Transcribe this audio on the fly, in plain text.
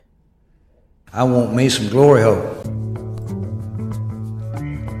I want me some glory hole.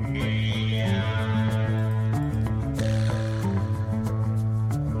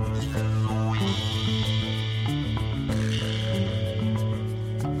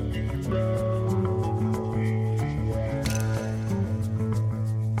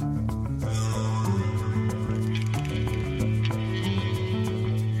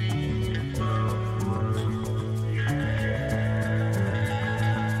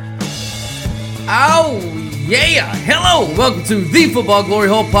 Oh, yeah. Hello. Welcome to the Football Glory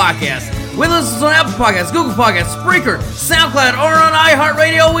Hole Podcast. With listeners on Apple Podcasts, Google Podcasts, Spreaker, SoundCloud, or on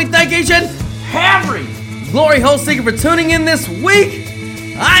iHeartRadio. We thank each and every Glory Hole seeker for tuning in this week.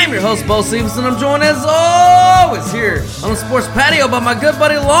 I am your host, Bo Stevenson. I'm joined as always here on the Sports Patio by my good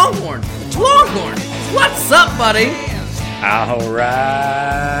buddy Longhorn. Longhorn, what's up, buddy? All right.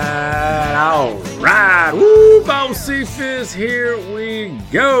 Woo, Bo Cephas, here we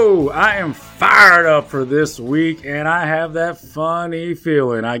go. I am fired up for this week, and I have that funny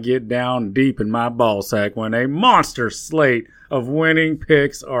feeling I get down deep in my ball sack when a monster slate of winning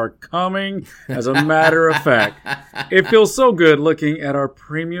picks are coming. As a matter of fact, it feels so good looking at our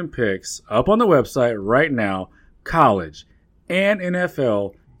premium picks up on the website right now, college and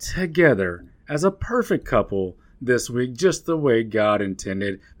NFL together as a perfect couple this week, just the way God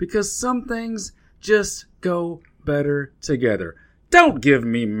intended, because some things just go better together. Don't give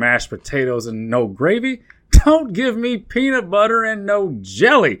me mashed potatoes and no gravy. Don't give me peanut butter and no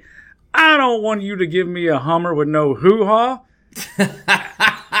jelly. I don't want you to give me a Hummer with no hoo-ha.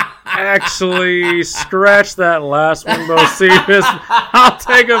 Actually, scratch that last one, Bo Cephas. I'll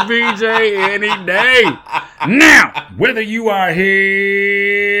take a BJ any day. Now, whether you are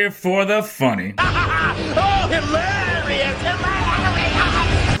here for the funny. Oh, hilarious!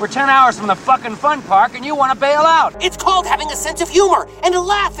 We're 10 hours from the fucking fun park and you want to bail out. It's called having a sense of humor and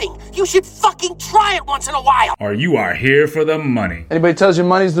laughing. You should fucking try it once in a while. Or you are here for the money. Anybody tells you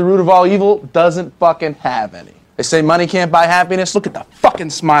money's the root of all evil doesn't fucking have any. They say money can't buy happiness. Look at the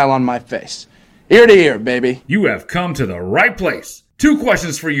fucking smile on my face. Ear to ear, baby. You have come to the right place. 2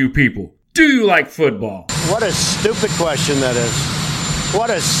 questions for you people. Do you like football? What a stupid question that is.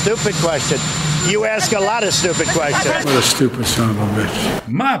 What a stupid question. You ask a lot of stupid questions. What a stupid son of a bitch.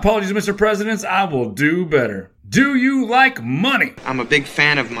 My apologies, Mr. Presidents. I will do better. Do you like money? I'm a big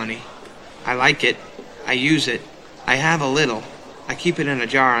fan of money. I like it. I use it. I have a little. I keep it in a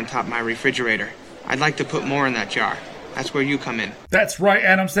jar on top of my refrigerator. I'd like to put more in that jar. That's where you come in. That's right,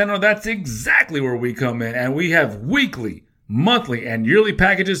 Adam Sandler. That's exactly where we come in. And we have weekly, monthly, and yearly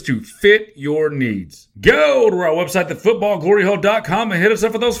packages to fit your needs. Go to our website, thefootballgloryhole.com, and hit us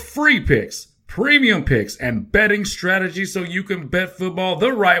up for those free picks, premium picks, and betting strategies so you can bet football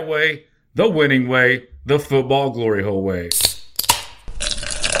the right way, the winning way, the Football Glory Hole way.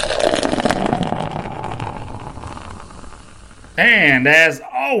 And as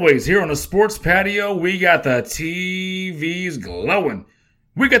always, here on the Sports Patio, we got the TVs glowing.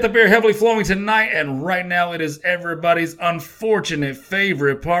 We got the beer heavily flowing tonight, and right now it is everybody's unfortunate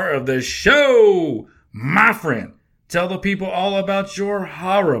favorite part of the show. My friend, tell the people all about your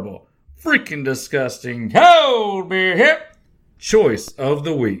horrible, freaking disgusting, cold beer hip choice of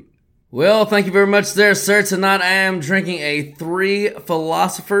the week. Well, thank you very much there, sir. Tonight I am drinking a 3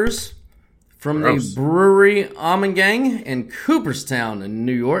 Philosophers from the brewery Almond Gang in Cooperstown in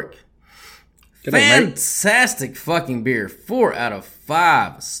New York. Fantastic fucking beer. 4 out of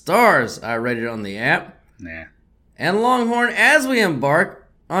 5 stars I rated on the app. Nah. And Longhorn, as we embark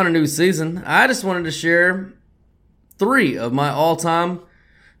on a new season, I just wanted to share 3 of my all-time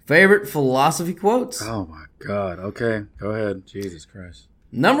favorite philosophy quotes. Oh my God. Okay, go ahead. Jesus Christ.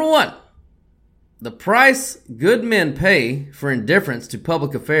 Number 1. The price good men pay for indifference to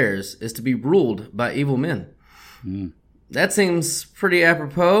public affairs is to be ruled by evil men. That seems pretty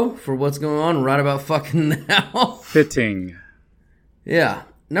apropos for what's going on right about fucking now. Fitting. Yeah.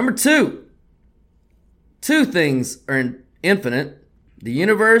 Number 2. 2 things are infinite. The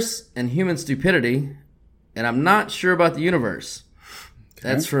universe and human stupidity. And I'm not sure about the universe. Okay.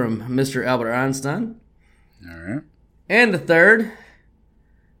 That's from Mr. Albert Einstein. All right. And the 3rd.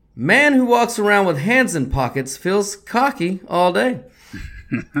 Man who walks around with hands in pockets feels cocky all day.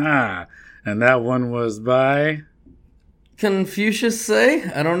 And that one was by Confucius say?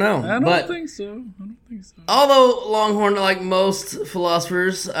 I don't know. I don't think so. Although Longhorn, like most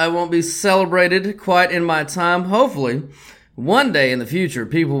philosophers, I won't be celebrated quite in my time. Hopefully, one day in the future,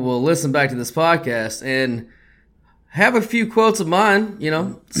 people will listen back to this podcast and have a few quotes of mine,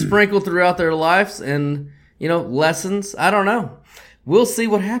 sprinkled throughout their lives and, lessons. I don't know. We'll see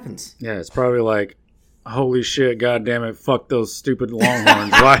what happens. Yeah, it's probably like holy shit, god damn it, fuck those stupid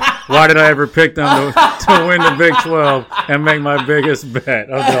Longhorns. Why did I ever pick them to win the Big 12 and make my biggest bet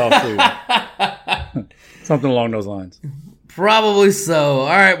of the offseason? Something along those lines. Probably so. All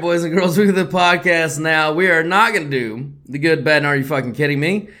right, boys and girls, we're the podcast now. We are not going to do the good, bad, and are you fucking kidding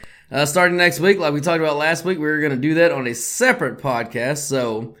me? Starting next week, like we talked about last week, we were going to do that on a separate podcast.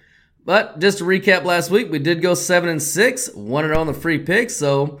 So, but just to recap last week, we did go 7-6, won it on the free picks.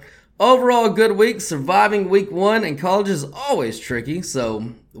 So, overall, a good week. Surviving week 1 in college is always tricky.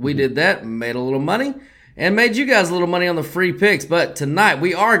 So, we did that, made a little money, and made you guys a little money on the free picks. But tonight,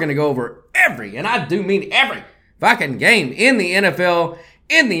 we are going to go over every, and I do mean every, fucking game in the NFL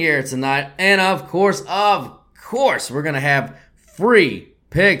in the air tonight. And of course, we're going to have free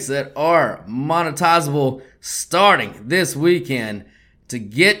picks that are monetizable starting this weekend to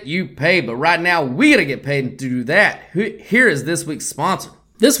get you paid. But right now, we got to get paid, and to do that, here is this week's sponsor.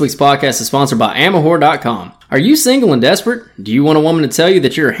 This week's podcast is sponsored by AmmoWhore.com. Are you single and desperate? Do you want a woman to tell you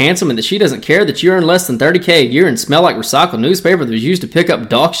that you're handsome and that she doesn't care that you earn less than $30K a year and smell like recycled newspaper that was used to pick up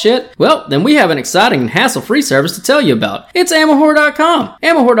dog shit? Well, then we have an exciting and hassle-free service to tell you about. It's AmmoWhore.com.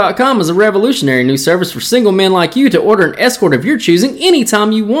 AmmoWhore.com is a revolutionary new service for single men like you to order an escort of your choosing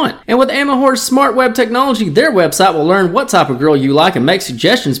anytime you want. And with AmmoWhore's smart web technology, their website will learn what type of girl you like and make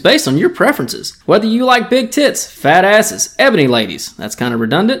suggestions based on your preferences. Whether you like big tits, fat asses, ebony ladies, that's kind of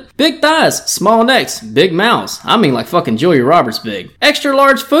redundant, big thighs, small necks, big mouths, I mean like fucking Julia Roberts big, extra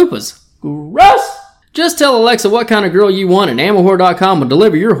large fupas, gross! Just tell Alexa what kind of girl you want, and AmmoWhore.com will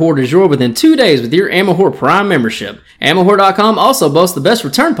deliver your whore du jour within 2 days with your AmmoWhore Prime membership. AmmoWhore.com also boasts the best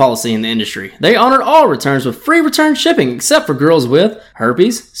return policy in the industry. They honor all returns with free return shipping except for girls with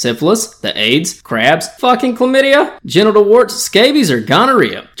herpes, syphilis, the AIDS, crabs, fucking chlamydia, genital warts, scabies, or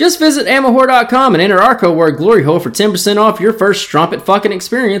gonorrhea. Just visit AmmoWhore.com and enter our code word GLORYHOLE for 10% off your first strumpet fucking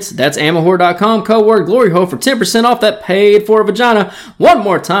experience. That's AmmoWhore.com, code word GLORYHOLE for 10% off that paid for vagina. One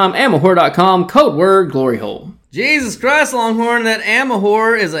more time, AmmoWhore.com, code word Glory Hole. Jesus Christ, Longhorn, that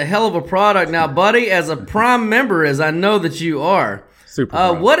AmmoWhore is a hell of a product. Now, buddy, as a Prime member, as I know that you are,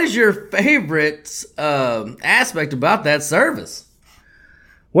 Super what is your favorite aspect about that service?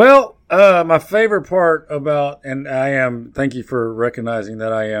 Well, my favorite part about, and thank you for recognizing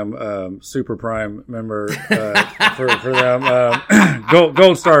that I am Super Prime member for them,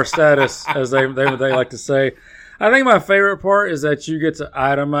 Gold Star status, as they like to say. I think my favorite part is that you get to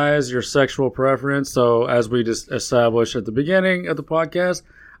itemize your sexual preference. So as we just established at the beginning of the podcast,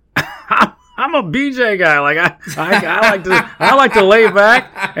 I'm a BJ guy. Like I like to lay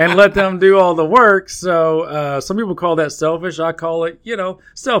back and let them do all the work. So some people call that selfish. I call it,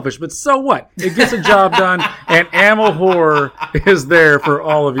 selfish. But so what? It gets a job done, and AmmoWhore is there for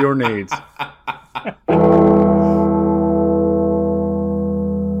all of your needs.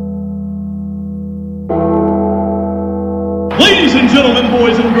 Ladies and gentlemen,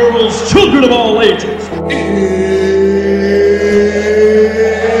 boys and girls, children of all ages. It's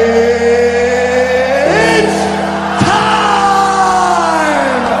time!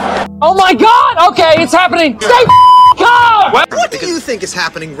 Oh my God! Okay, it's happening. Stay calm! What do you think is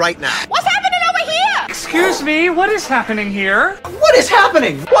happening right now? What's happening over here? Excuse me, what is happening here? What is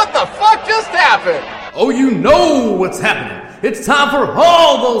happening? What the fuck just happened? Oh, you know what's happening. It's time for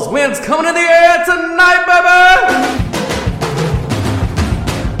all those wins coming in the air tonight, baby!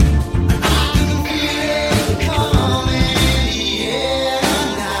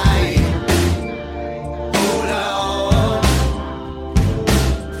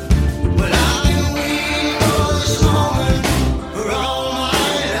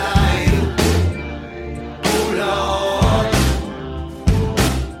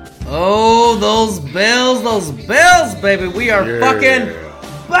 Those bells, baby. We are fucking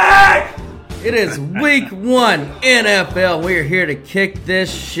back. It is week 1 NFL. We're here to kick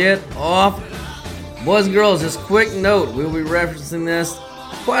this shit off. Boys and girls, just quick note. We'll be referencing this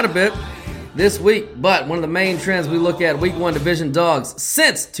quite a bit this week, but one of the main trends we look at week 1 division dogs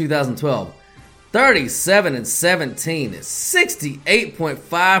since 2012. 37-17 is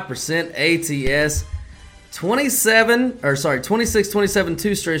 68.5% ATS. 26-27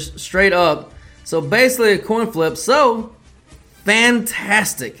 two straight up. So basically a coin flip. So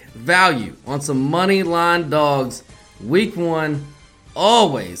fantastic value on some money line dogs week 1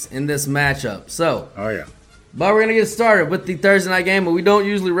 always in this matchup. So but we're gonna get started with the Thursday night game, but we don't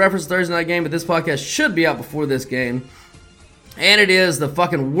usually reference Thursday night game, but this podcast should be out before this game. And it is the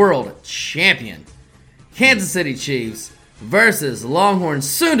fucking world champion Kansas City Chiefs versus Longhorns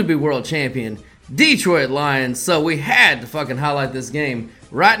soon to be world champion Detroit Lions. So we had to fucking highlight this game.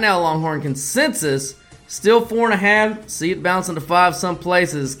 Right now, Longhorn consensus still 4.5. See it bouncing to 5 some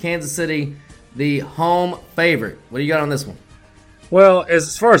places. Kansas City the home favorite. What do you got on this one? Well,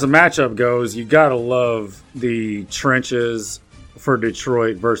 as far as the matchup goes, you got to love the trenches for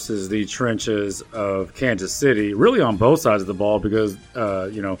Detroit versus the trenches of Kansas City, really on both sides of the ball because,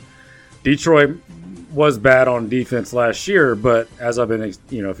 Detroit was bad on defense last year, but as I've been,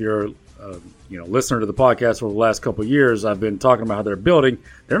 if you're listener to the podcast for the last couple of years, I've been talking about how they're building.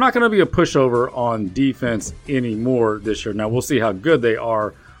 They're not going to be a pushover on defense anymore this year. Now, we'll see how good they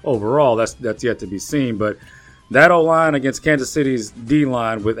are overall. That's yet to be seen, but that O-line against Kansas City's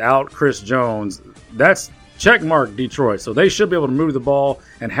D-line without Chris Jones, that's checkmark Detroit. So they should be able to move the ball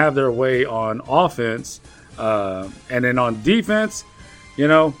and have their way on offense. And then on defense,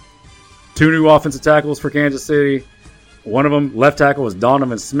 2 new offensive tackles for Kansas City. One of them, left tackle, was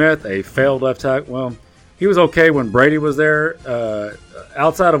Donovan Smith, a failed left tackle. Well, he was okay when Brady was there.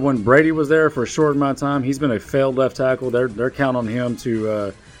 Outside of when Brady was there for a short amount of time, he's been a failed left tackle. They're counting on him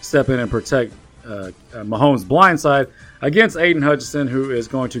to step in and protect Mahomes' blind side against Aiden Hutchinson, who is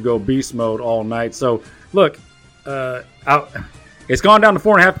going to go beast mode all night. So, look, it's gone down to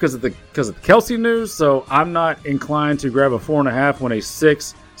 4.5 because of the Kelce news. So I'm not inclined to grab a 4.5 when a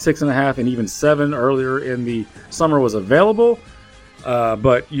 6, 6.5, and even 7 earlier in the summer was available.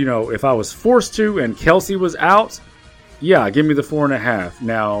 But if I was forced to and Kelce was out, yeah, give me the 4.5.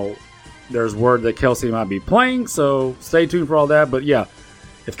 Now, there's word that Kelce might be playing, so stay tuned for all that. But yeah,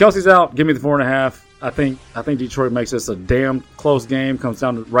 if Kelce's out, give me the 4.5. I think Detroit makes this a damn close game. Comes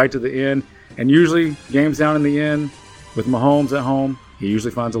down right to the end, and usually games down in the end with Mahomes at home, he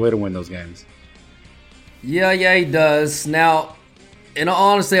usually finds a way to win those games. Yeah, he does. Now, in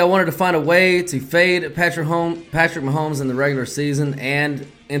all honesty, I wanted to find a way to fade Patrick Mahomes in the regular season, and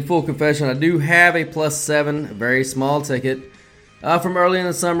in full confession, I do have a +7, a very small ticket from early in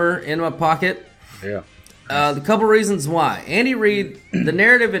the summer in my pocket. Yeah. The couple reasons why. Andy Reid, the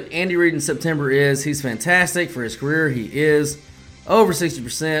narrative in Andy Reid in September is he's fantastic for his career. He is over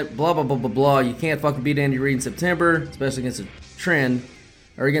 60%, blah, blah, blah, blah, blah. You can't fucking beat Andy Reid in September, especially against a trend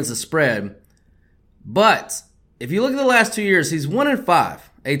or against a spread. But if you look at the last 2 years, he's 1-5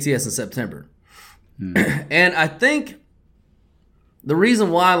 ATS in September. And I think the reason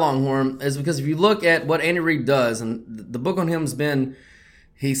why, Longhorn, is because if you look at what Andy Reid does, and the book on him has been,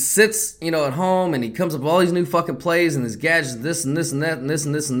 he sits, at home and he comes up with all these new fucking plays and his gadgets, this and this and that and this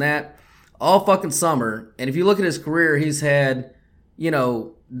and this and that, all fucking summer. And if you look at his career, he's had,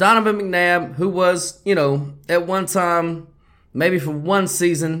 Donovan McNabb, who was, at one time, maybe for one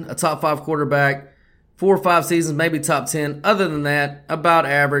season, a top 5 quarterback, 4 or 5 seasons, maybe top 10. Other than that, about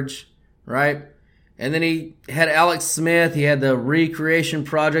average, right? And then he had Alex Smith. He had the recreation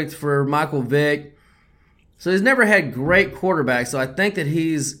project for Michael Vick. So he's never had great quarterbacks. So I think that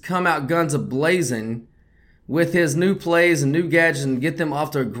he's come out guns a-blazing with his new plays and new gadgets and get them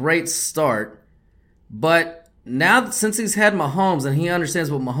off to a great start. But now, since he's had Mahomes and he understands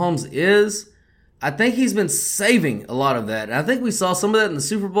what Mahomes is, I think he's been saving a lot of that. And I think we saw some of that in the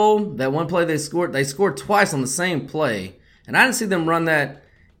Super Bowl. That one play they scored twice on the same play. And I didn't see them run that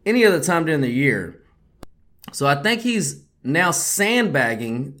any other time during the year. So I think he's now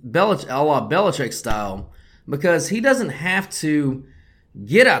sandbagging a la Belichick style, because he doesn't have to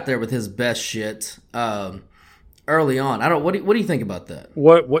get out there with his best shit early on. What do you think about that?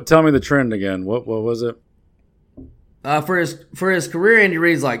 What? Tell me the trend again. What was it? For his career, Andy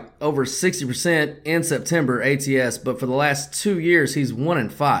Reid's like over 60% in September ATS, but for the last 2 years, he's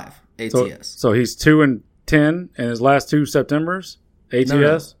 1-5 ATS. So he's 2-10 in his last 2 Septembers ATS.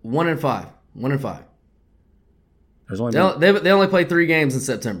 No. 1-5. 1-5. They only played 3 games in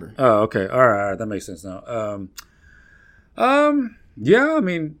September. Oh, okay. All right. That makes sense now. Yeah, I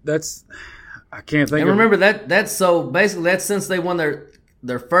mean, I can't think. And remember that's so basically that's since they won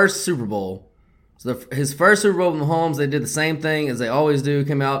their first Super Bowl. So his first Super Bowl with Mahomes, they did the same thing as they always do.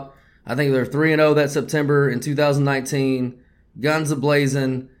 Came out, I think they're 3-0 that September in 2019, guns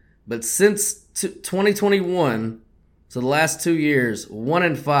a-blazing. But since 2021, so the last 2 years,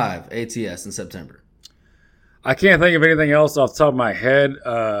 1-5 ATS in September. I can't think of anything else off the top of my head.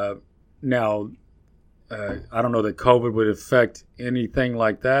 Now, I don't know that COVID would affect anything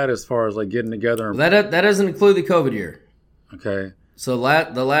like that as far as like getting together. That doesn't include the COVID year. Okay. So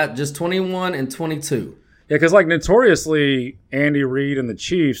just 21 and 22. Yeah, because like notoriously, Andy Reid and the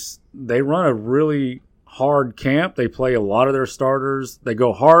Chiefs, they run a really hard camp. They play a lot of their starters. They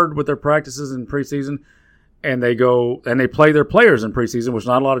go hard with their practices in preseason. And they play their players in preseason, which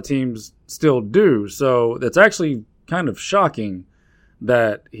not a lot of teams still do. So that's actually kind of shocking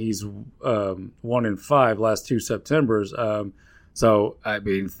that he's 1-5 last 2 Septembers. So I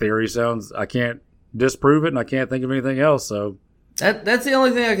mean, theory sounds. I can't disprove it, and I can't think of anything else. So That's the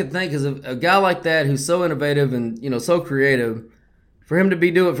only thing I can think is a guy like that who's so innovative and so creative, for him to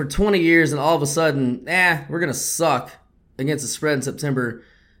be doing it for 20 years and all of a sudden, we're gonna suck against the spread in September.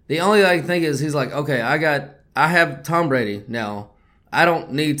 The only thing I can think is he's like, okay, I have Tom Brady now. I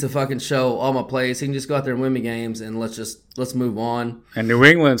don't need to fucking show all my plays. He can just go out there and win me games, and let's move on. And New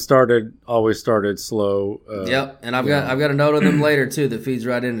England always started slow. Yep, and I've got a note on them later too that feeds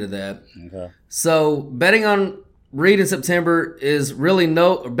right into that. Okay. So betting on Reed in September is really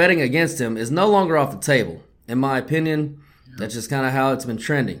betting against him is no longer off the table, in my opinion. Yep. That's just kind of how it's been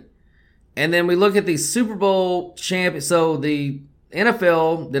trending. And then we look at the Super Bowl champions. So the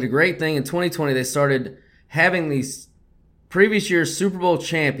NFL did a great thing in 2020. They started having these previous year's Super Bowl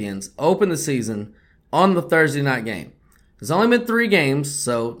champions open the season on the Thursday night game. There's only been 3 games,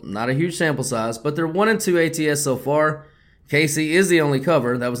 so not a huge sample size, but they're 1-2 ATS so far. KC is the only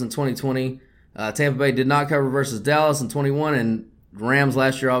cover. That was in 2020. Tampa Bay did not cover versus Dallas in 21, and Rams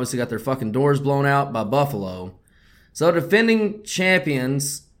last year obviously got their fucking doors blown out by Buffalo. So defending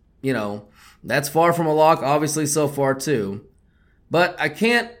champions, that's far from a lock, obviously so far too. But I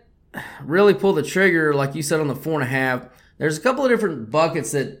can't really pull the trigger, like you said, on the 4.5. There's a couple of different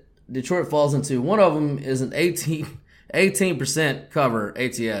buckets that Detroit falls into. One of them is an 18% cover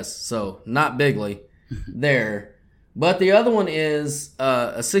ATS, so not bigly there. But the other one is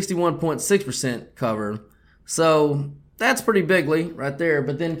a 61.6% cover, so that's pretty bigly right there.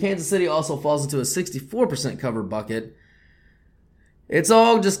 But then Kansas City also falls into a 64% cover bucket. It's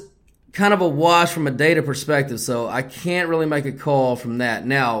all just kind of a wash from a data perspective, so I can't really make a call from that.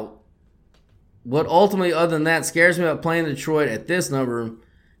 Now, what ultimately, other than that, scares me about playing Detroit at this number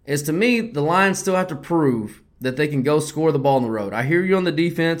is, to me, the Lions still have to prove that they can go score the ball on the road. I hear you on the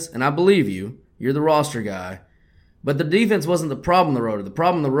defense, and I believe you. You're the roster guy. But the defense wasn't the problem on the road. The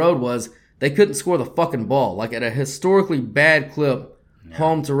problem on the road was they couldn't score the fucking ball, like at a historically bad clip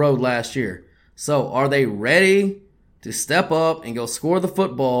home to road last year. So are they ready to step up and go score the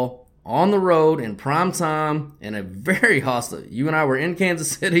football on the road in prime time in a very hostile? You and I were in Kansas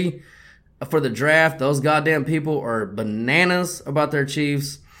City for the draft. Those goddamn people are bananas about their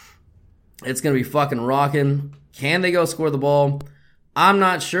Chiefs. It's going to be fucking rocking. Can they go score the ball? I'm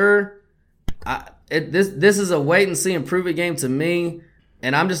not sure. This is a wait and see and prove it game to me,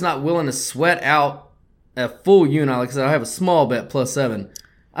 and I'm just not willing to sweat out a full unit. Like I said, I have a small bet +7.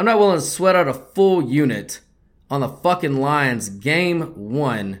 I'm not willing to sweat out a full unit on the fucking Lions game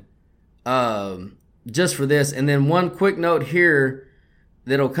 1 just for this. And then one quick note here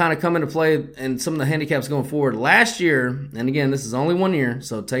that'll kind of come into play in some of the handicaps going forward. Last year, and again, this is only 1 year,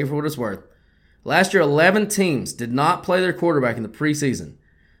 so take it for what it's worth. Last year, 11 teams did not play their quarterback in the preseason.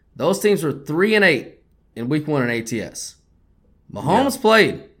 Those teams were 3-8 in week 1 in ATS. Mahomes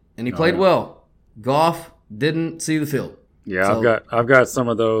played, and he played well. Goff didn't see the field. Yeah, So- I've got some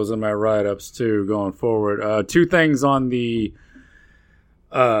of those in my write-ups too going forward. 2 things on the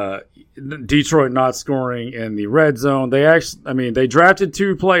Detroit not scoring in the red zone. They drafted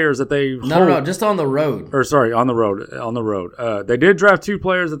 2 players that they No, just on the road. on the road. They did draft 2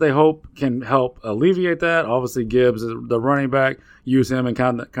 players that they hope can help alleviate that. Obviously, Gibbs, the running back, use him in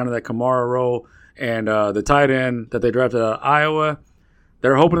kind of that Kamara role, and the tight end that they drafted out of Iowa.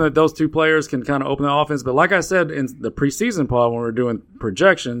 They're hoping that those 2 players can kind of open the offense. But like I said in the preseason pod when we were doing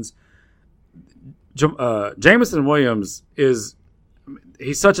projections, Jameson Williams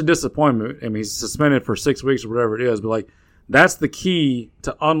he's such a disappointment. I mean, he's suspended for 6 weeks or whatever it is, but that's the key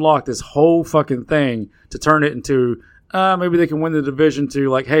to unlock this whole fucking thing, to turn it into maybe they can win the division,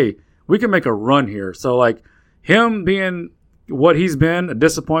 to hey, we can make a run here. So him being what he's been, a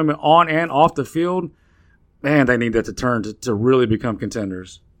disappointment on and off the field, man, they need that to turn to really become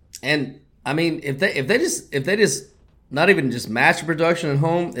contenders. And I mean, if they just not even just match the production at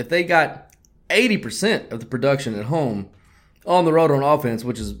home, if they got 80% of the production at home on the road on offense,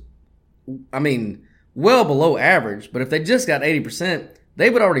 which is, I mean, well below average, but if they just got 80%, they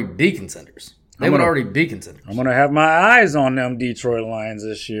would already be contenders. I'm going to have my eyes on them Detroit Lions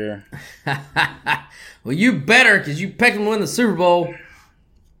this year. Well, you better, because you picked them to win the Super Bowl.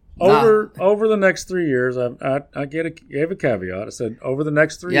 Over the next 3 years, I gave a caveat. I said over the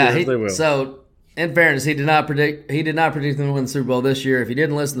next 3 years they will. So, in fairness, he did not predict them to win the Super Bowl this year. If you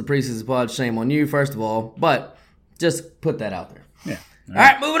didn't listen to the preseason pod, shame on you, first of all. But just put that out there. Yeah. All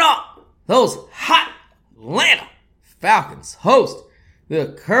right, moving on. Those hot Atlanta Falcons host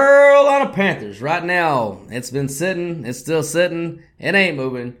the Carolina Panthers. Right now, it's been sitting. It's still sitting. It ain't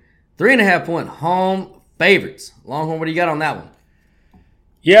moving. 3.5-point home favorites. Longhorn, what do you got on that one?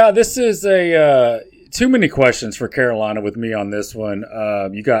 Yeah, this is too many questions for Carolina with me on this one.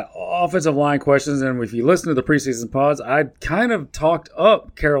 You got offensive line questions, and if you listen to the preseason pods, I kind of talked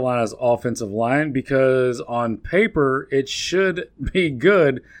up Carolina's offensive line because on paper it should be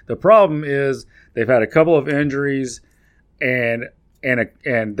good. The problem is they've had a couple of injuries, and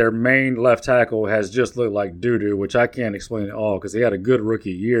their main left tackle has just looked like doo-doo, which I can't explain at all because he had a good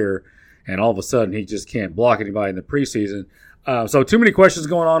rookie year, and all of a sudden he just can't block anybody in the preseason. So too many questions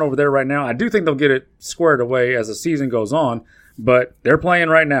going on over there right now. I do think they'll get it squared away as the season goes on, but they're playing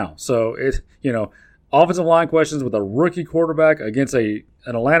right now. So it's, offensive line questions with a rookie quarterback against an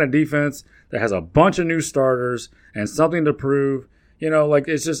Atlanta defense that has a bunch of new starters and something to prove.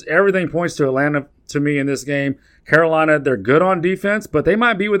 It's just everything points to Atlanta to me in this game. Carolina, they're good on defense, but they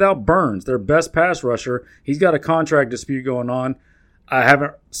might be without Burns, their best pass rusher. He's got a contract dispute going on. I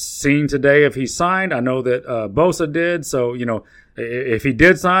haven't seen today if he signed. I know that Bosa did. So, if he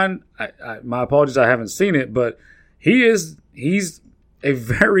did sign, my apologies, I haven't seen it. But he's a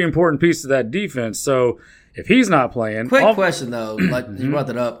very important piece of that defense. So, if he's not playing. Quick question, though, like you brought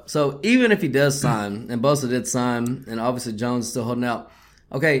that up. So, even if he does sign, and Bosa did sign, and obviously Jones is still holding out.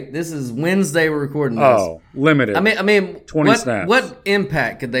 Okay, this is Wednesday we're recording this. Oh, limited. I mean 20 snaps. What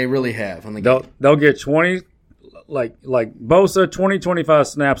impact could they really have on the game? They'll get 20. Like Bosa, 20-25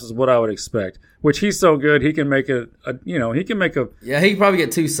 snaps is what I would expect. Which he's so good, he can make he can make a. Yeah, he could probably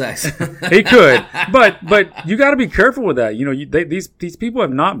get 2 sacks. He could, but you got to be careful with that. These people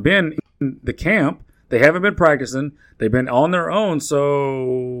have not been in the camp. They haven't been practicing. They've been on their own.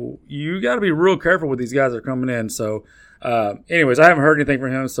 So you got to be real careful with these guys that are coming in. So, anyways, I haven't heard anything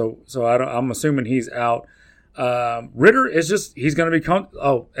from him. So I'm assuming he's out. Ritter is he's going to be.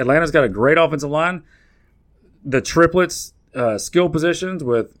 Atlanta's got a great offensive line. The triplets skill positions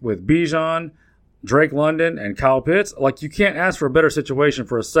with Bijan, Drake London, and Kyle Pitts. Like, you can't ask for a better situation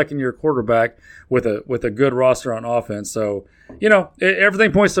for a second-year quarterback with a good roster on offense. So,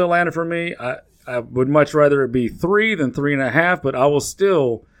 everything points to Atlanta for me. I would much rather it be 3 than 3.5, but I will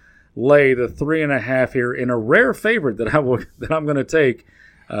still lay the 3.5 here in a rare favorite that I'm going to take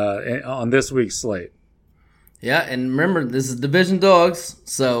on this week's slate. Yeah, and remember, this is division dogs,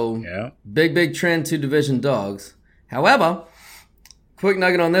 so yeah. Big trend to division dogs. However, quick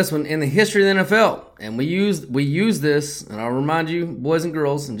nugget on this one, in the history of the NFL, and we use this, and I'll remind you, boys and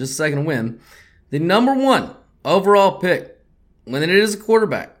girls, in just a second to win, the number 1 overall pick, when it is a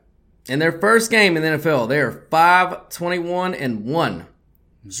quarterback, in their first game in the NFL, they are 5-21-1.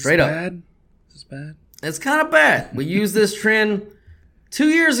 Straight up. Bad? Is this bad? It's kind of bad. We used this trend 2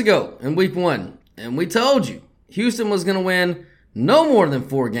 years ago in week 1, and we told you Houston was going to win no more than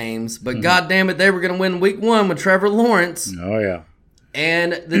 4 games, but God damn it, they were going to win week 1 with Trevor Lawrence. Oh, yeah.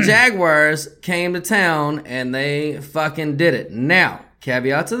 And the Jaguars came to town, and they fucking did it. Now,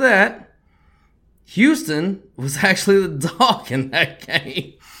 caveat to that, Houston was actually the dog in that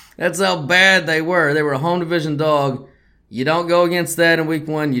game. That's how bad they were. They were a home division dog. You don't go against that in week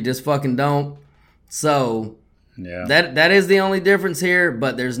 1. You just fucking don't. So, yeah, that is the only difference here,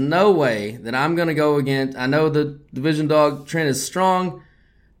 but there's no way that I'm going to go against. I know the division dog trend is strong.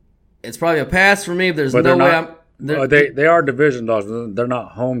 It's probably a pass for me, but there's no way I'm... They are division dogs. They're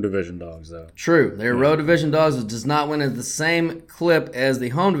not home division dogs, though. True. They're road division dogs. It does not win at the same clip as the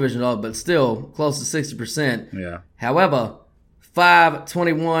home division dog, but still close to 60%. Yeah. However,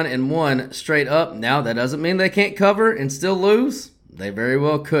 5-21-1 straight up. Now, that doesn't mean they can't cover and still lose. They very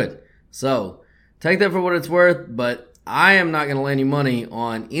well could. So, take that for what it's worth, but I am not going to lay any money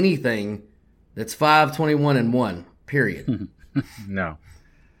on anything that's 5-21-1, period. No.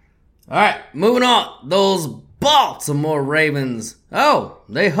 All right, moving on. Those Baltimore Ravens. Oh,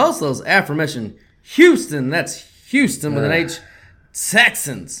 they host those aforementioned Houston. That's Houston with an H.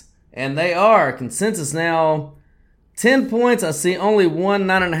 Texans. And they are consensus now 10 points. I see only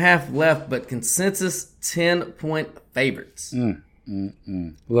 9.5 left, but consensus 10-point favorites.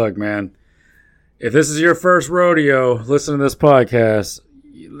 Look, man, if this is your first rodeo, listen to this podcast.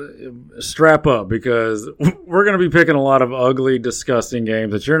 Strap up, because we're going to be picking a lot of ugly, disgusting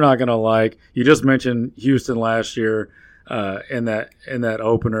games that you're not going to like. You just mentioned Houston last year in that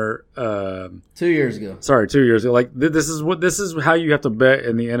opener. 2 years ago. Sorry, 2 years ago. Like this is how you have to bet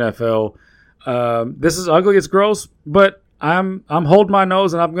in the NFL. This is ugly. It's gross, but I'm holding my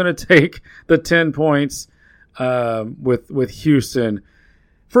nose and I'm going to take the 10 points with Houston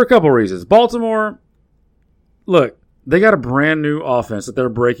for a couple reasons. Baltimore, look. They got a brand new offense that they're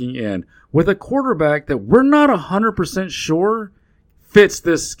breaking in with a quarterback that we're not 100% sure fits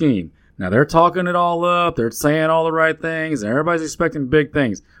this scheme. Now, they're talking it all up. They're saying all the right things, and everybody's expecting big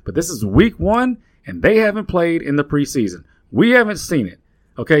things. But this is week 1, and they haven't played in the preseason. We haven't seen it.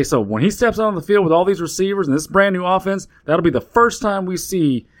 Okay, so when he steps out on the field with all these receivers and this brand new offense, that'll be the first time we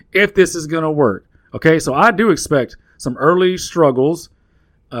see if this is going to work. Okay, so I do expect some early struggles,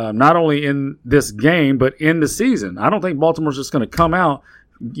 not only in this game, but in the season. I don't think Baltimore's just going to come out,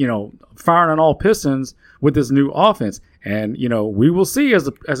 firing on all pistons with this new offense. And, we will see as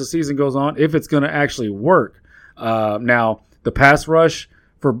the season goes on if it's going to actually work. Now, the pass rush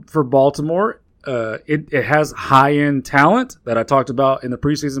for Baltimore, it has high-end talent that I talked about in the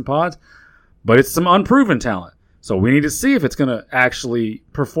preseason pods, but it's some unproven talent. So we need to see if it's going to actually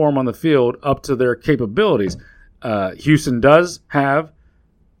perform on the field up to their capabilities. Houston does have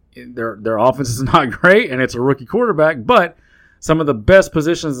their offense is not great, and it's a rookie quarterback, but some of the best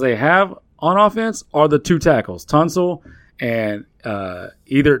positions they have on offense are the two tackles, Tunsil and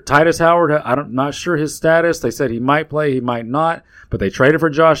either Titus Howard. I'm not sure his status. They said he might play, he might not, but they traded for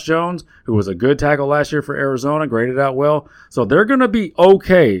Josh Jones, who was a good tackle last year for Arizona, graded out well. So they're going to be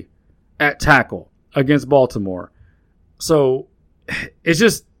okay at tackle against Baltimore. So it's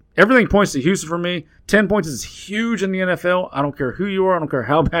just everything points to Houston for me. 10 points is huge in the NFL. I don't care who you are. I don't care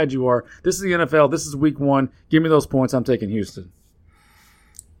how bad you are. This is the NFL. This is week 1. Give me those points. I'm taking Houston.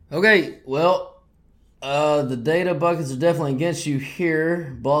 Okay, well, the data buckets are definitely against you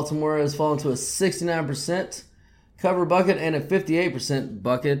here. Baltimore has fallen to a 69% cover bucket and a 58%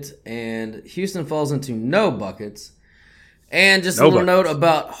 bucket, and Houston falls into no buckets. And just a little note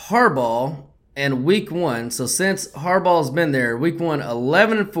about Harbaugh and week 1. So since Harbaugh's been there, week 1,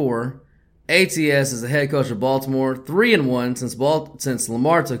 11-4. ATS is the head coach of Baltimore, 3-1 since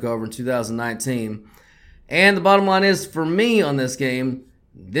Lamar took over in 2019. And the bottom line is, for me on this game,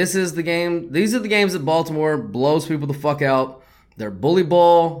 this is the game. These are the games that Baltimore blows people the fuck out. They're bully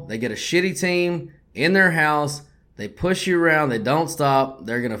ball. They get a shitty team in their house. They push you around. They don't stop.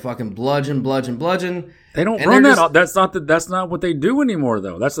 They're gonna fucking bludgeon. They don't run that. That's not what they do anymore,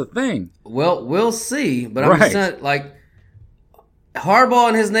 though. That's the thing. Well, we'll see. But I'm just saying, like, Harbaugh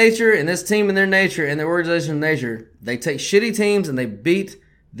and his nature, and this team and their nature, and their organizational nature, they take shitty teams and they beat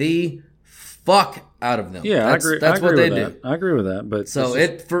the fuck out of them. Yeah, that's I agree. That's what they do. I agree with that. But so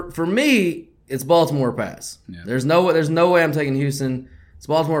for me, it's Baltimore pass. Yeah. There's no way I'm taking Houston. It's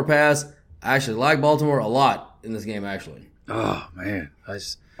Baltimore pass. I actually like Baltimore a lot in this game, actually. Oh man,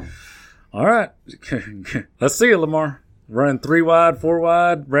 all right. Let's see it, Lamar. Running 3 wide, 4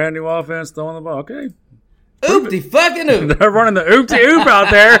 wide, brand new offense, throwing the ball. Okay. Oopty fucking oop. They're running the oopty oop out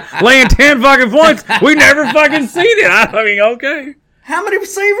there, laying 10 fucking points. We never fucking seen it. I mean, okay. How many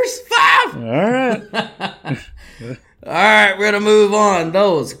receivers? 5. All right. All right, we're going to move on.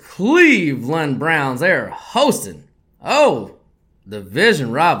 Those Cleveland Browns, they're hosting.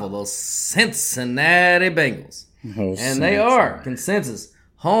 Division rival, those Cincinnati Bengals. And they are, consensus,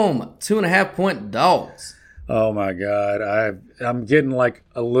 home 2.5-point dogs. Oh, my God. I'm getting like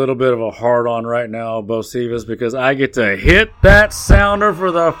a little bit of a hard-on right now, Bocephus, because I get to hit that sounder for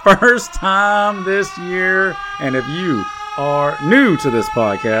the first time this year. And if you are new to this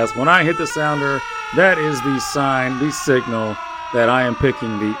podcast, when I hit the sounder, that is the sign, the signal that I am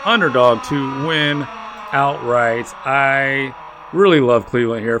picking the underdog to win outright. I really love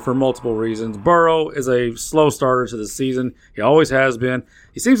Cleveland here for multiple reasons. Burrow is a slow starter to the season. He always has been.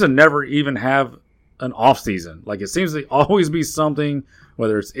 He seems to never even have an off season. Like, it seems to always be something,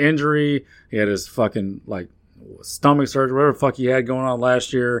 whether it's injury, he had his fucking like stomach surgery, whatever the fuck he had going on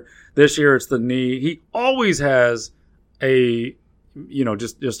last year. This year it's the knee. He always has a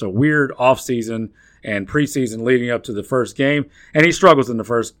just a weird off season and preseason leading up to the first game, and he struggles in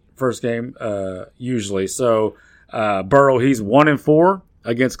the first game usually. So Burrow, he's 1-4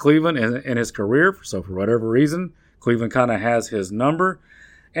 against Cleveland in his career. So for whatever reason, Cleveland kind of has his number.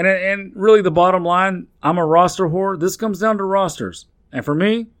 And really the bottom line, I'm a roster whore. This comes down to rosters. And for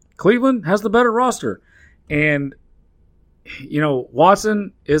me, Cleveland has the better roster. And,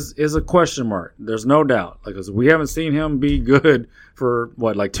 Watson is a question mark. There's no doubt. Because we haven't seen him be good for,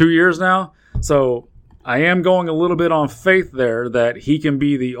 2 years now? So I am going a little bit on faith there that he can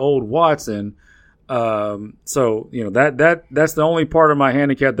be the old Watson. That's the only part of my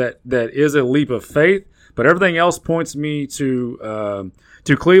handicap that is a leap of faith. But everything else points me to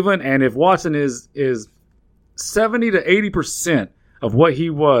Cleveland, and if Watson is 70 to 80% of what he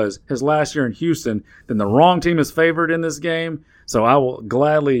was his last year in Houston, then the wrong team is favored in this game. So I will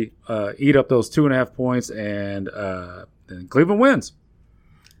gladly eat up those 2.5 points, and then Cleveland wins.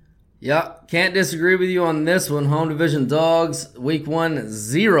 Yeah, can't disagree with you on this one. Home division dogs, week 1,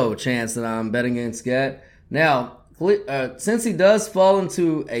 0 chance that I'm betting against Gat. Now, since he does fall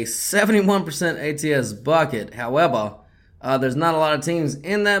into a 71% ATS bucket, however, there's not a lot of teams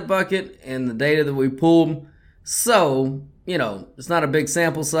in that bucket in the data that we pulled. So, it's not a big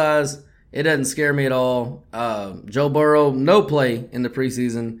sample size. It doesn't scare me at all. Joe Burrow, no play in the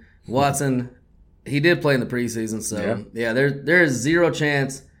preseason. Watson, he did play in the preseason. So, yeah there is zero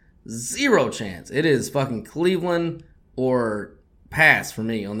chance. Zero chance. It is fucking Cleveland or pass for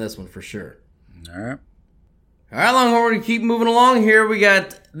me on this one for sure. All right. All right, Longhorn, we're going to keep moving along here. We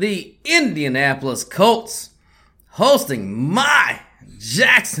got the Indianapolis Colts hosting my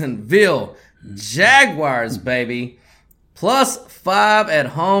Jacksonville Jaguars, baby. +5 at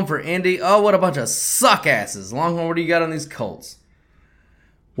home for Indy. Oh, what a bunch of suck asses. Longhorn, what do you got on these Colts?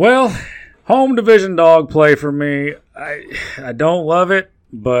 Well, home division dog play for me. I don't love it,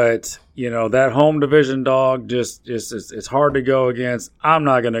 but that home division dog it's hard to go against. I'm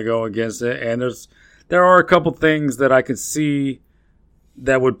not going to go against it, and there are a couple things that I could see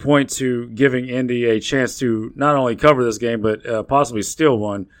that would point to giving Indy a chance to not only cover this game, but possibly steal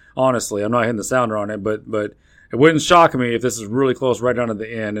one. Honestly, I'm not hitting the sounder on it, but it wouldn't shock me if this is really close right down to the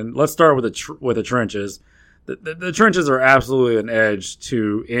end. And let's start with the trenches. The trenches are absolutely an edge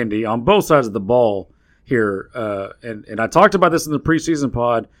to Indy on both sides of the ball here. And I talked about this in the preseason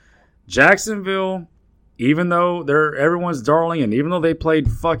pod. Jacksonville, even though they're everyone's darling, and even though they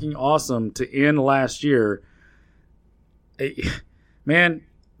played fucking awesome to end last year, man,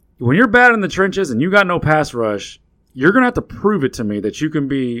 when you're bad in the trenches and you got no pass rush, you're going to have to prove it to me that you can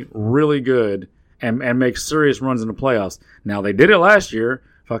be really good and make serious runs in the playoffs. Now, they did it last year.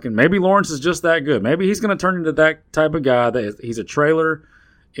 Fucking maybe Lawrence is just that good. Maybe he's going to turn into that type of guy that he's a trailer.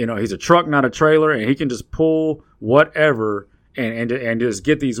 He's a truck, not a trailer, and he can just pull whatever and just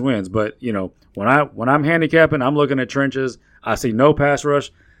get these wins. But, when I'm handicapping, I'm looking at trenches. I see no pass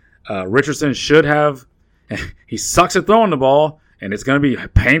rush. Richardson should have – he sucks at throwing the ball, and it's going to be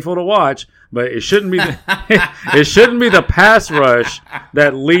painful to watch. But it shouldn't be the pass rush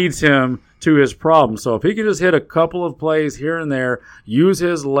that leads him to his problem. So if he can just hit a couple of plays here and there, use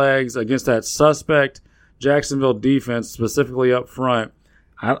his legs against that suspect Jacksonville defense, specifically up front,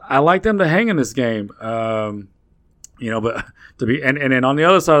 I like them to hang in this game. But to be and then on the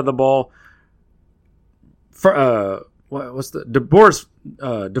other side of the ball, for what's the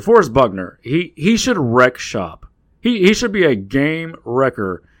DeForest Buckner? He should wreck shop. He should be a game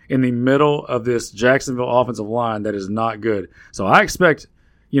wrecker in the middle of this Jacksonville offensive line that is not good. So I expect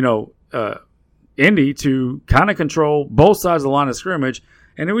Indy to kind of control both sides of the line of scrimmage.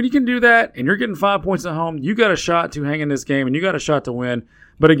 And then when you can do that and you're getting 5 points at home, you got a shot to hang in this game and you got a shot to win.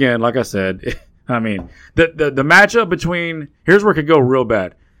 But again, like I said, I mean, the matchup between – here's where it could go real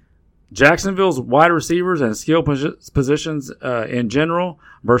bad. Jacksonville's wide receivers and skill positions in general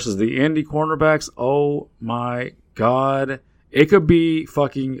versus the Indy cornerbacks. Oh, my God. It could be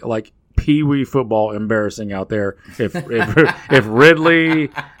fucking like Pee-wee football embarrassing out there if Ridley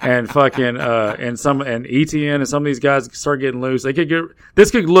and fucking and ETN and some of these guys start getting loose.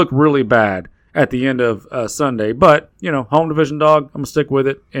 This could look really bad at the end of Sunday. But, home division dog, I'm going to stick with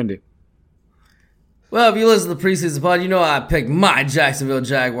it. Indy. Well, if you listen to the preseason pod, I picked my Jacksonville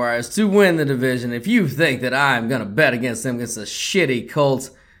Jaguars to win the division. If you think that I'm going to bet against them against the shitty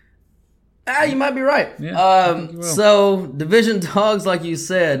Colts, you might be right. Yeah, so, division dogs, like you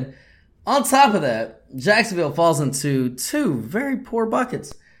said. On top of that, Jacksonville falls into two very poor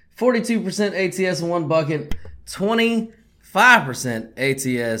buckets. 42% ATS in one bucket, 25%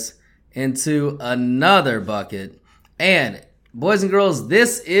 ATS into another bucket. And, boys and girls,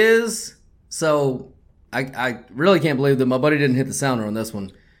 this is... So... I really can't believe that my buddy didn't hit the sounder on this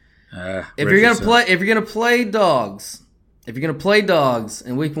one. If you're gonna play dogs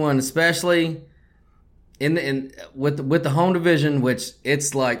in week one, especially with the home division, which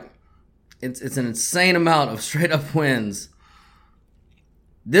it's like it's an insane amount of straight up wins.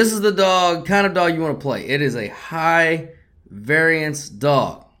 This is the kind of dog you want to play. It is a high variance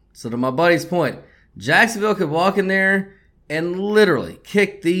dog. So to my buddy's point, Jacksonville could walk in there and literally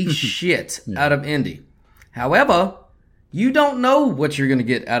kick the shit out of Indy. However, you don't know what you're going to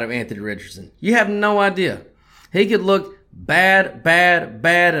get out of Anthony Richardson. You have no idea. He could look bad,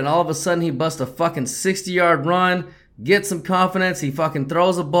 and all of a sudden he busts a fucking 60-yard run, gets some confidence, he fucking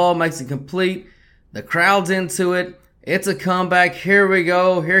throws a ball, makes it complete. The crowd's into it. It's a comeback. Here we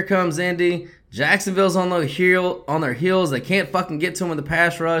go. Here comes Indy. Jacksonville's on their heels. They can't fucking get to him in the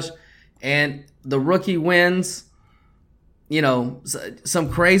pass rush. And the rookie wins.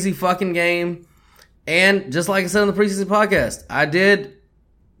 Some crazy fucking game. And just like I said on the preseason podcast, I did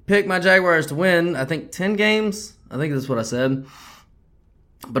pick my Jaguars to win, I think, 10 games. I think that's what I said.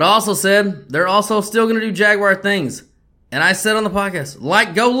 But I also said they're also still going to do Jaguar things. And I said on the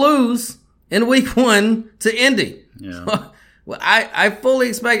podcast, go lose in week one to Indy. Yeah. Well, I fully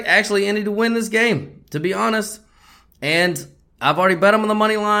expect actually Indy to win this game, to be honest. And I've already bet them on the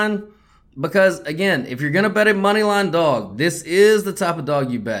money line because, again, if you're going to bet a money line dog, this is the type of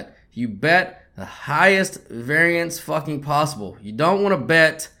dog you bet. You bet the highest variance fucking possible. You don't want to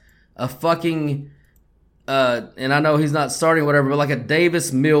bet a fucking, and I know he's not starting whatever, but like a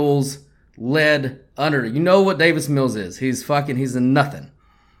Davis Mills led under. You know what Davis Mills is. He's a nothing.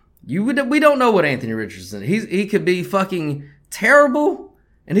 We don't know what Anthony Richardson is. He could be fucking terrible.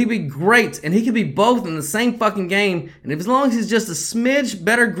 And he'd be great, and he could be both in the same fucking game. And as long as he's just a smidge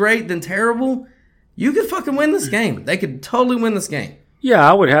better great than terrible, you could fucking win this game. They could totally win this game. Yeah,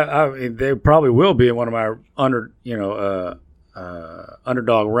 I would have. They probably will be in one of my underdog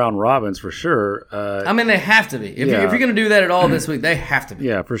round robins for sure. I mean, they have to be. If you're going to do that at all this week, they have to be.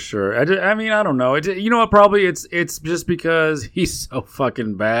 Yeah, for sure. I mean, I don't know. You know what? Probably it's just because he's so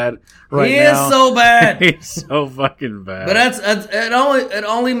fucking bad right now. He is so bad. He's so fucking bad. But it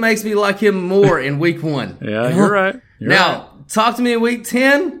only makes me like him more in week 1. Yeah, you're right. Now, talk to me in week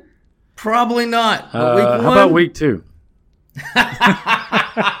 10. Probably not. But week 1. How about week 2?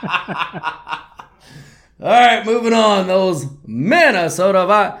 All right, moving on. Those Minnesota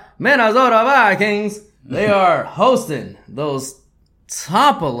Vikings, they are hosting those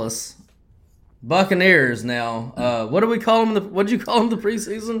topless Buccaneers now. What do we call them? What did you call them the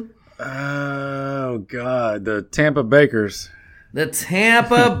preseason? Oh, God. The Tampa Bakers. The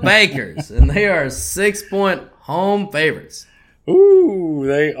Tampa Bakers. And they are 6-point home favorites. Ooh,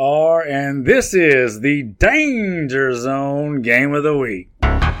 they are. And this is the Danger Zone Game of the Week.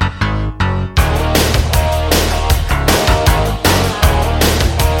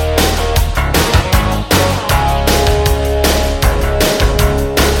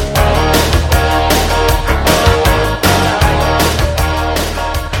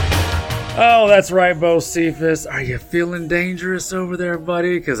 Oh, that's right, Bo Cephas. Are you feeling dangerous over there,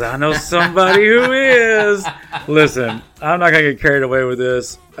 buddy? Because I know somebody who is. Listen, I'm not going to get carried away with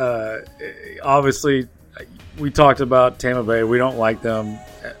this. Obviously, we talked about Tampa Bay. We don't like them.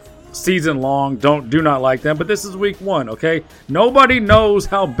 Season long, do not like them. But this is week 1, okay? Nobody knows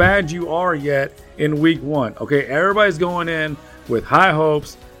how bad you are yet in week 1, okay? Everybody's going in with high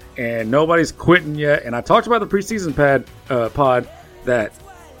hopes, and nobody's quitting yet. And I talked about the preseason pod that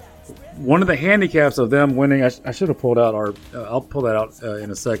one of the handicaps of them winning, I should have pulled out I'll pull that out in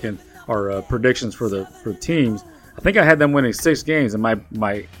a second, our predictions for teams. I think I had them winning 6 games, and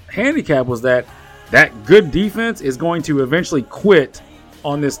my handicap was that good defense is going to eventually quit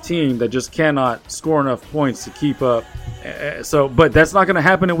on this team that just cannot score enough points to keep up. But that's not going to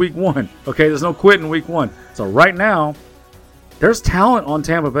happen in week 1. Okay, there's no quit in week 1. So right now, there's talent on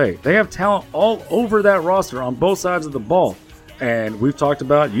Tampa Bay. They have talent all over that roster on both sides of the ball. And you've talked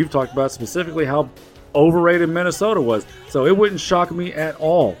about specifically how overrated Minnesota was. So it wouldn't shock me at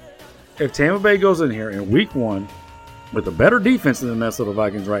all if Tampa Bay goes in here in week 1 with a better defense than the Minnesota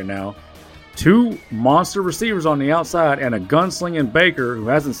Vikings right now, 2 monster receivers on the outside, and a gunslinging Baker who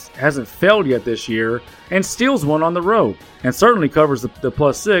hasn't failed yet this year, and steals one on the road, and certainly covers the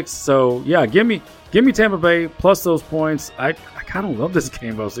 +6. So yeah, give me Tampa Bay plus those points. I kind of love this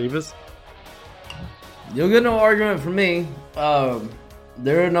game, Bo Cephas. You'll get no argument from me.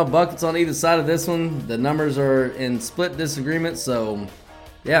 There are no buckets on either side of this one. The numbers are in split disagreement. So,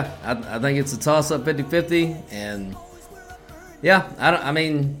 yeah, I think it's a toss-up 50-50. And, yeah, I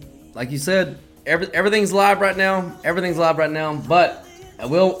mean, like you said, everything's live right now. Everything's live right now. But I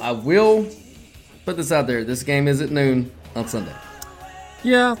will put this out there. This game is at noon on Sunday.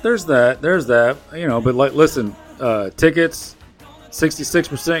 Yeah, there's that. But, listen, tickets,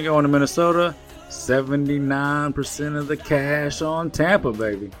 66% going to Minnesota. 79% of the cash on Tampa,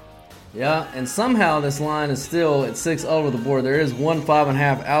 baby. Yeah, and somehow this line is still at 6 over the board. There is 1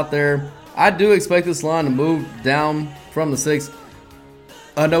 5.5 out there. I do expect this line to move down from the 6.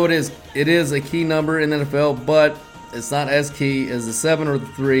 I know it is a key number in the NFL, but it's not as key as the 7 or the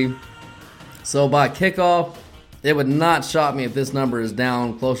 3. So by kickoff, it would not shock me if this number is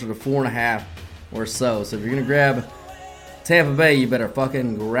down closer to 4.5 or so. So if you're going to grab Tampa Bay, you better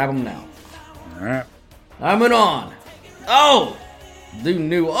fucking grab them now. All right. I'm moving on. Oh, the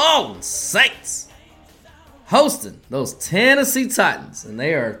New Orleans Saints hosting those Tennessee Titans, and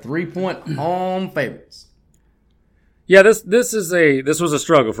they are 3-point home favorites. Yeah, this was a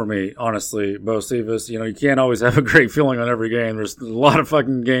struggle for me, honestly, Bo Cephas. You can't always have a great feeling on every game. There's a lot of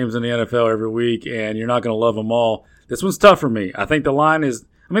fucking games in the NFL every week, and you're not going to love them all. This one's tough for me. I think the line's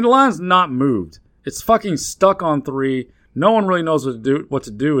not moved. It's fucking stuck on 3. No one really knows what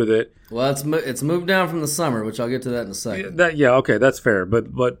to do with it. Well, it's moved down from the summer, which I'll get to that in a second. Okay, that's fair.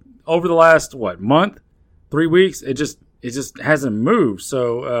 But over the last month, 3 weeks, it just hasn't moved.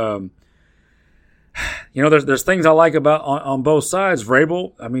 So there's things I like about on both sides.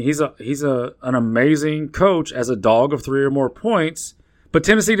 Vrabel, I mean, he's an amazing coach as a dog of 3 or more points, but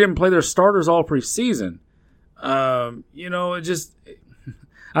Tennessee didn't play their starters all preseason. It just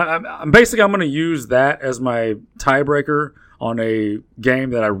I'm going to use that as my tiebreaker on a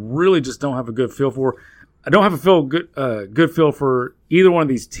game that I really just don't have a good feel for. I don't have a good feel for either one of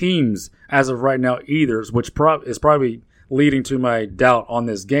these teams as of right now either, which is probably leading to my doubt on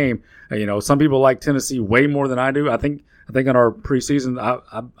this game. Some people like Tennessee way more than I do. I think on our preseason,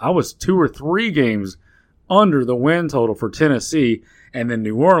 I was 2 or 3 games under the win total for Tennessee, and then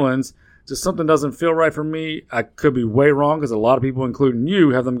New Orleans. Just something doesn't feel right for me. I could be way wrong because a lot of people, including you,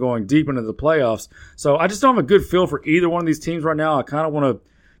 have them going deep into the playoffs. So I just don't have a good feel for either one of these teams right now. I kind of want to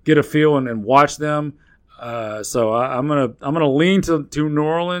get a feel and watch them. So I'm gonna lean to New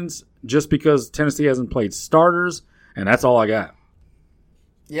Orleans just because Tennessee hasn't played starters, and that's all I got.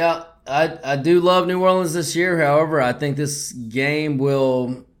 Yeah, I do love New Orleans this year. However, I think this game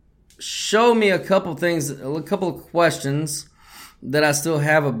will show me a couple things, a couple of questions that I still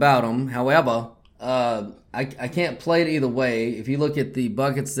have about them. However, I can't play it either way. If you look at the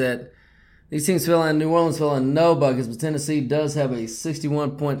buckets that these teams fill in, New Orleans fill in no buckets, but Tennessee does have a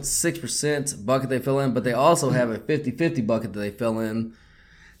 61.6% bucket they fill in, but they also have a 50-50 bucket that they fill in.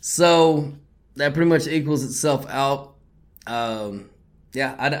 So that pretty much equals itself out. I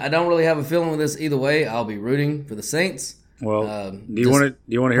don't really have a feeling with this either way. I'll be rooting for the Saints. Well, do you want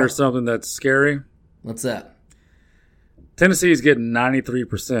to hear something that's scary? What's that? Tennessee is getting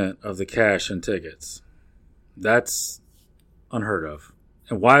 93% of the cash and tickets. That's unheard of.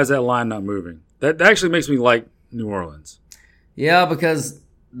 And why is that line not moving? That actually makes me like New Orleans. Yeah, because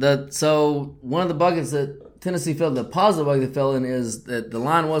one of the buckets that Tennessee filled, the positive bucket they fell in, is that the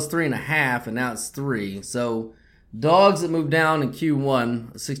line was 3.5 and now it's 3. So dogs that moved down in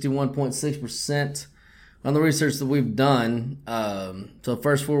Q1, 61.6% on the research that we've done. So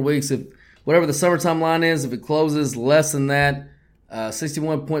first 4 weeks, if whatever the summertime line is, if it closes less than that,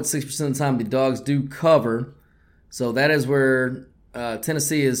 61.6% of the time the dogs do cover. So that is where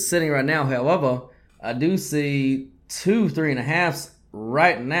Tennessee is sitting right now. However, I do see 2 3.5s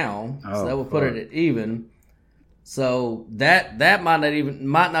right now, so that will put it at even. So that might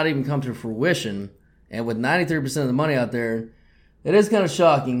not even come to fruition. And with 93% of the money out there, it is kind of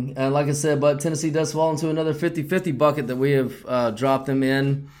shocking. Like I said, but Tennessee does fall into another 50-50 bucket that we have dropped them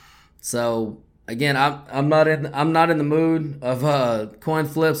in. So again, I'm not in the mood of coin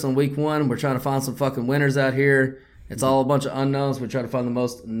flips on week 1. We're trying to find some fucking winners out here. It's all a bunch of unknowns. We're trying to find the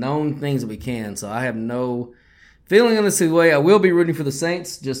most known things that we can. So I have no feeling in this way. I will be rooting for the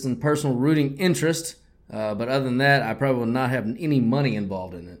Saints, just in personal rooting interest. But other than that, I probably will not have any money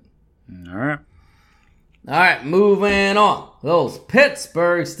involved in it. All right, moving on. Those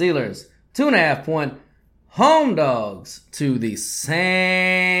Pittsburgh Steelers, 2.5-point home dogs to the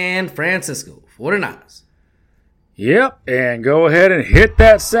San Francisco 49ers. Yep, and go ahead and hit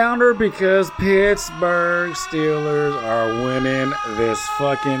that sounder because Pittsburgh Steelers are winning this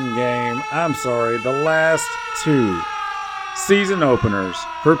fucking game. I'm sorry, the last 2 season openers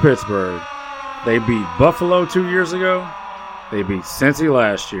for Pittsburgh. They beat Buffalo 2 years ago. They beat Cincy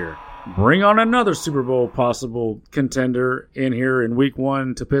last year. Bring on another Super Bowl possible contender in here in week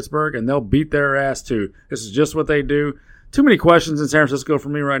 1 to Pittsburgh, and they'll beat their ass too. This is just what they do. Too many questions in San Francisco for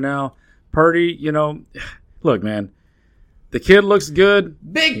me right now. Purdy, look, man, the kid looks good.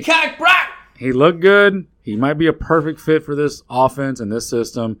 Big cock Brock. He looked good. He might be a perfect fit for this offense and this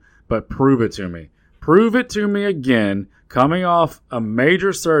system, but prove it to me. Prove it to me again, coming off a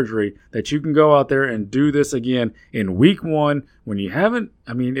major surgery, that you can go out there and do this again in week 1 when you haven't.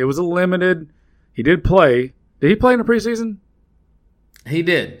 I mean, it was a limited. He did play. Did he play in the preseason? He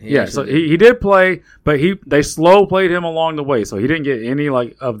did. He did play, but they slow played him along the way, so he didn't get any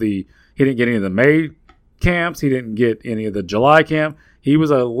he didn't get any of the May camps. He didn't get any of the July camp. He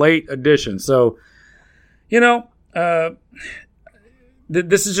was a late addition. So,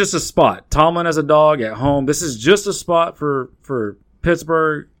 this is just a spot. Tomlin as a dog at home. This is just a spot for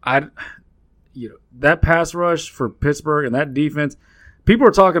Pittsburgh. That pass rush for Pittsburgh and that defense. People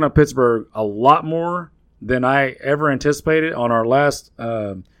are talking about Pittsburgh a lot more than I ever anticipated. On our last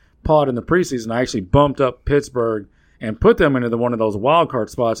pod in the preseason, I actually bumped up Pittsburgh and put them into one of those wild card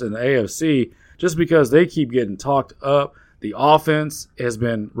spots in the AFC just because they keep getting talked up. The offense has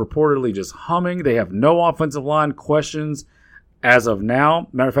been reportedly just humming. They have no offensive line questions as of now.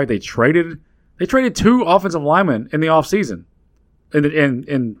 Matter of fact, they traded 2 offensive linemen in the offseason,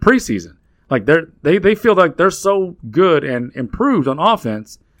 in preseason. Like they feel like they're so good and improved on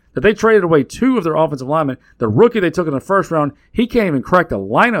offense that they traded away 2 of their offensive linemen. The rookie they took in the first round, he can't even crack the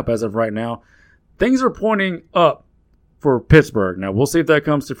lineup as of right now. things are pointing up for Pittsburgh. Now, we'll see if that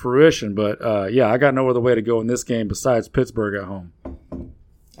comes to fruition. But, I got no other way to go in this game besides Pittsburgh at home. All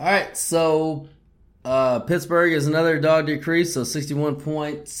right, so Pittsburgh is another dog decrease, so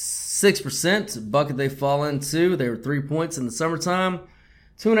 61.6%. Bucket they fall into. They were 3 points in the summertime.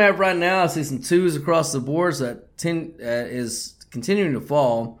 2.5 right now. I see some twos across the board, so that 10 is continuing to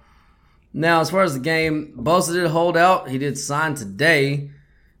fall. Now, as far as the game, Bosa did hold out. He did sign today,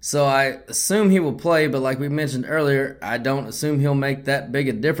 so I assume he will play, but like we mentioned earlier, I don't assume he'll make that big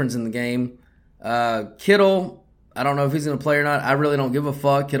a difference in the game. Kittle, I don't know if he's going to play or not. I really don't give a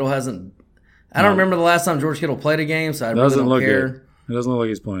fuck. Kittle hasn't – I don't remember the last time George Kittle played a game, so I really don't care. Good. It doesn't look like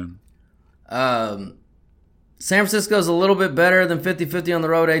he's playing. San Francisco's a little bit better than 50-50 on the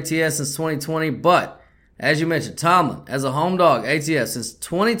road ATS since 2020, but as you mentioned, Tomlin, as a home dog, ATS since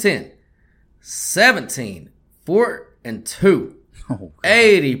 2010, 17-4-2. Oh,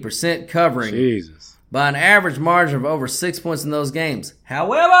 80% covering. Jesus. By an average margin of over 6 points in those games.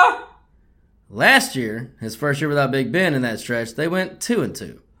 However, last year, his first year without Big Ben in that stretch, they went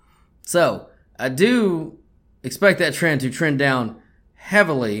 2-2. So, I do expect that trend to trend down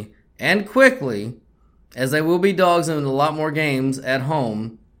heavily and quickly, as they will be dogs in a lot more games at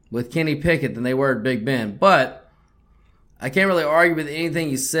home with Kenny Pickett than they were at Big Ben. But I can't really argue with anything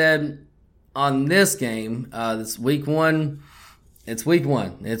you said on this game. This week one. It's week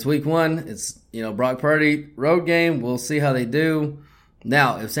one. It's Brock Purdy road game. We'll see how they do.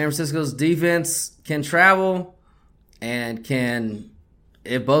 Now, if San Francisco's defense can travel and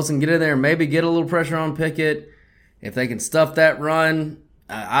if Bosa can get in there and maybe get a little pressure on Pickett, if they can stuff that run,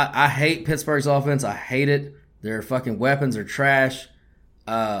 I hate Pittsburgh's offense. I hate it. Their fucking weapons are trash.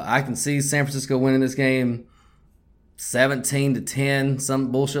 I can see San Francisco winning this game 17-10,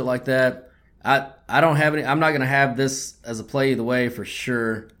 some bullshit like that. I don't have any. I'm not going to have this as a play either way for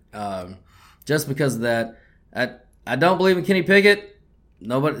sure. Just because of that, I don't believe in Kenny Pickett.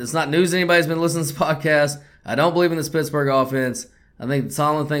 It's not news. Anybody's been listening to this podcast. I don't believe in this Pittsburgh offense. I think the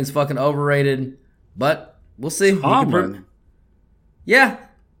Tomlin thing's fucking overrated. But we'll see. Tomlin. Yeah,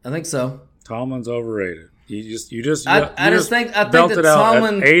 I think so. Tomlin's overrated. I think the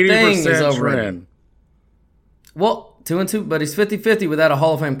Tomlin thing is overrated. Trend. Well, 2-2, but he's 50-50 without a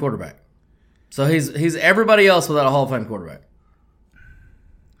Hall of Fame quarterback. So he's everybody else without a Hall of Fame quarterback.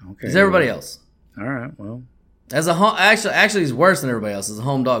 Okay. He's everybody else. All right, well. Actually he's worse than everybody else as a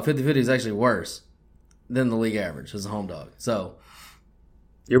home dog. 50-50 is actually worse than the league average as a home dog. So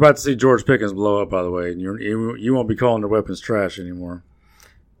you're about to see George Pickens blow up, by the way, and you won't be calling their weapons trash anymore.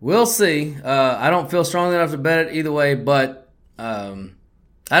 We'll see. I don't feel strongly enough to bet it either way, but I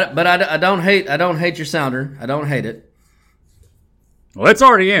don't hate your sounder. I don't hate it. Well, it's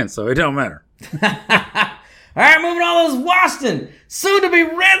already in, so it don't matter. All right, moving on to those Washington, soon to be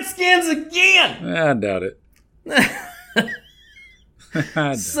Redskins again. I doubt it.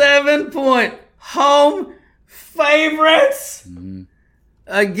 7-point home favorites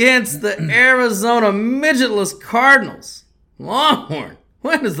against the Arizona midgetless Cardinals. Longhorn,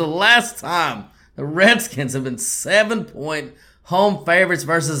 when is the last time the Redskins have been 7-point home favorites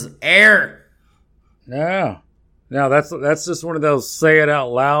versus air? No, that's just one of those say it out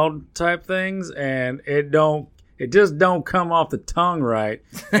loud type things, and it just don't come off the tongue right,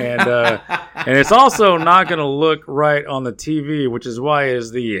 and and it's also not going to look right on the TV, which is why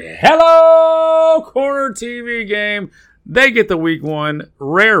is the Hello Corner TV game. They get the week one,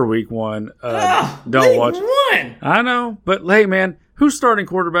 rare week one. Don't watch. One. I know, but hey, man, who's starting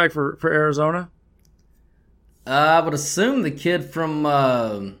quarterback for Arizona? I would assume the kid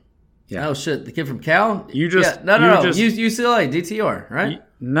from. Yeah. Oh shit! The kid from Cal. UCLA, DTR, right?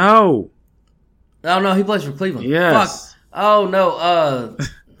 No. Oh no, he plays for Cleveland. Yes. Fuck. Oh no.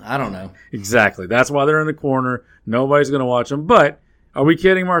 I don't know. Exactly. That's why they're in the corner. Nobody's going to watch them. But are we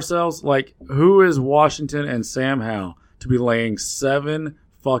kidding ourselves? Like, who is Washington and Sam Howell to be laying 7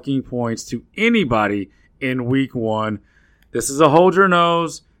 fucking points to anybody in week one? This is a hold your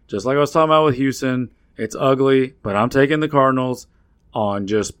nose, just like I was talking about with Houston. It's ugly, but I'm taking the Cardinals on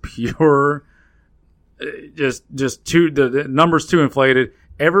just pure, the numbers too inflated.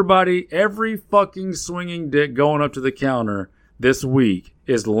 Every fucking swinging dick going up to the counter this week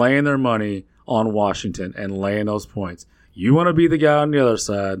is laying their money on Washington and laying those points. You want to be the guy on the other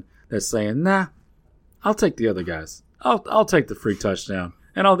side that's saying, nah, I'll take the other guys. I'll take the free touchdown,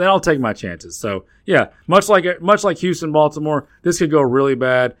 and I'll take my chances. So yeah, much like Houston, Baltimore, this could go really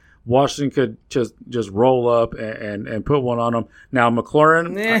bad. Washington could just roll up and put one on them. Now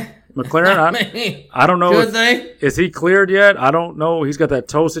McLaurin, I don't know. Is he cleared yet? I don't know. He's got that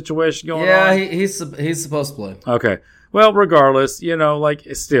toe situation going on. Yeah, he's supposed to play. Okay. Well, regardless, like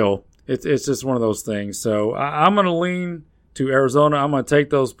still, It's just one of those things. So I'm going to lean to Arizona. I'm going to take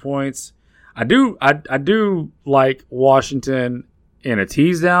those points. I do like Washington in a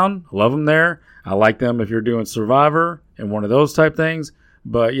tease down. Love them there. I like them if you're doing Survivor and one of those type things.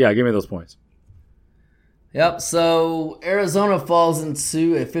 But, yeah, give me those points. Yep, so Arizona falls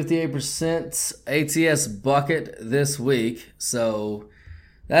into a 58% ATS bucket this week. So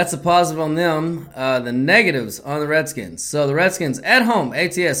that's a positive on them. The negatives on the Redskins. So the Redskins at home,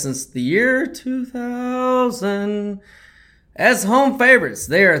 ATS since the year 2000. As home favorites,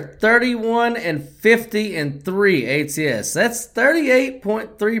 they are 31-50-3 ATS. That's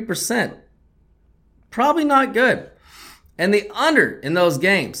 38.3%. Probably not good. And the under in those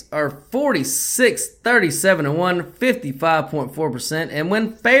games are 46-37-1, 55.4%. And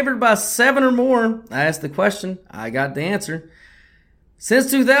when favored by 7 or more, I asked the question, I got the answer.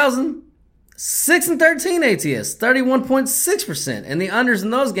 Since 2000, 6-13 ATS, 31.6%. And the unders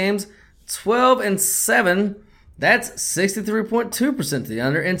in those games, 12-7. That's 63.2% to the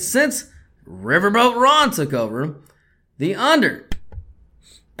under. And since Riverboat Ron took over, the under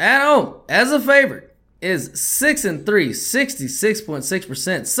at home as a favorite is 6-3,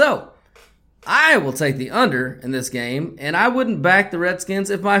 66.6%. So I will take the under in this game, and I wouldn't back the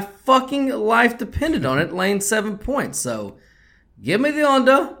Redskins if my fucking life depended on it, laying 7 points. So give me the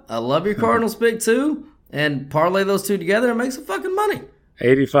under. I love your Cardinals pick too, and parlay those two together and make some fucking money.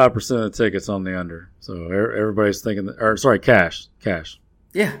 85% of the tickets on the under. So everybody's thinking, cash.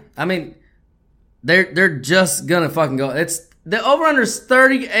 Yeah, I mean, they're just gonna fucking go. It's the over/under is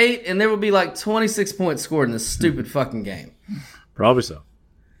 38, and there will be like 26 points scored in this stupid fucking game. Probably so.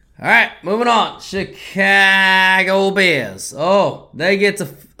 All right, moving on. Chicago Bears. They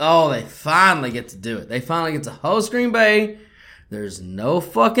finally get to do it. They finally get to host Green Bay. There's no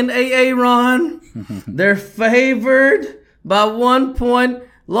fucking AA run. They're favored by 1 point.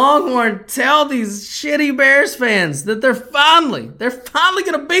 Longhorn, tell these shitty Bears fans that they're finally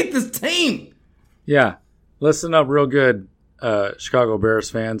going to beat this team. Yeah. Listen up real good, Chicago Bears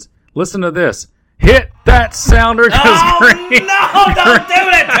fans. Listen to this. Hit that sounder. No, don't do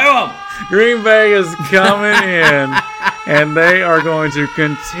that to them. Green Bay is coming in, and they are going to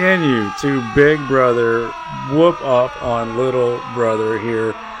continue to big brother whoop up on little brother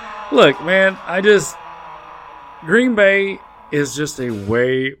here. Look, man, Green Bay is just a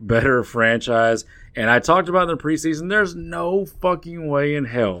way better franchise. And I talked about in the preseason, there's no fucking way in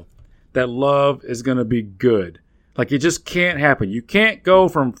hell that Love is going to be good. Like, it just can't happen. You can't go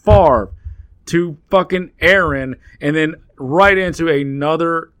from Favre to fucking Aaron and then right into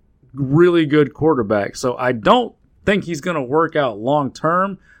another really good quarterback. So I don't think he's going to work out long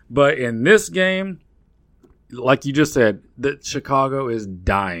term. But in this game, like you just said, that Chicago is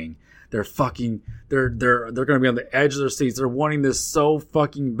dying. They're going to be on the edge of their seats. They're wanting this so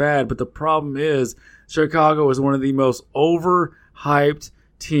fucking bad. But the problem is Chicago is one of the most overhyped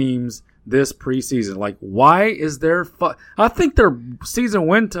teams this preseason. Like, why is their I think their season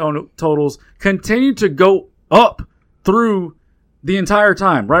win totals continue to go up through the entire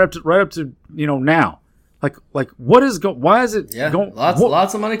time, right up to now. Like what is why is it going?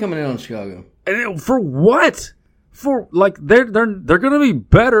 Lots of money coming in on Chicago. And for what? For they're going to be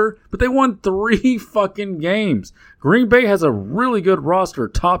better, but they won 3 fucking games. Green Bay has a really good roster,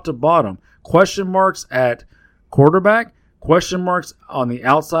 top to bottom. Question marks at quarterback. Question marks on the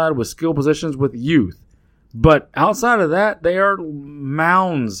outside with skill positions with youth. But outside of that, they are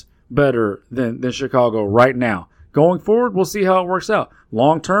mounds better than Chicago right now. Going forward, we'll see how it works out.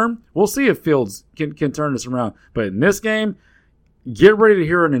 Long term, we'll see if Fields can turn this around. But in this game, get ready to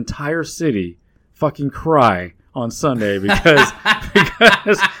hear an entire city fucking cry on Sunday because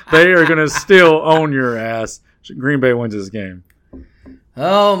they are going to still own your ass. Green Bay wins this game.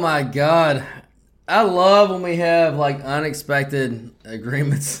 Oh, my God. I love when we have, unexpected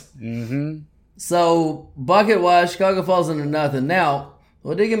agreements. Mm-hmm. So, bucket-wise, Chicago falls into nothing. Now,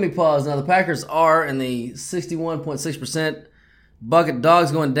 what did give me pause? Now, the Packers are in the 61.6% bucket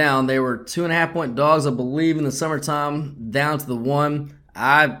dogs going down. They were 2.5-point dogs, I believe, in the summertime, down to the 1.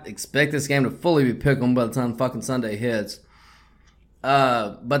 I expect this game to fully be pick'em by the time fucking Sunday hits.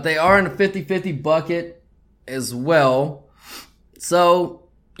 But they are in a 50-50 bucket as well. So,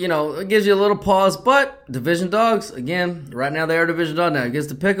 it gives you a little pause. But division dogs, again, right now they are division dog. Now it gets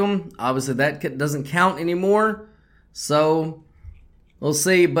to pick'em. Obviously, that doesn't count anymore. So, we'll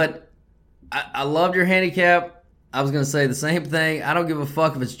see. But I loved your handicap. I was going to say the same thing. I don't give a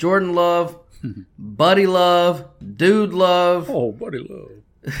fuck if it's Jordan Love, Buddy Love, Dude Love. Oh, Buddy Love.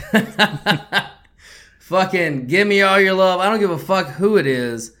 Fucking give me all your love. I don't give a fuck who it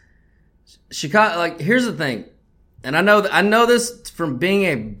is. Chicago, here's the thing. and I know this from being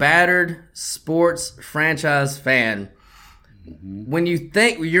a battered sports franchise fan. When you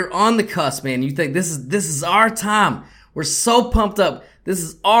think you're on the cusp, man, you think this is our time. We're so pumped up. This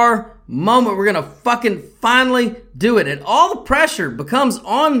is our moment. We're gonna fucking finally do it, and all the pressure becomes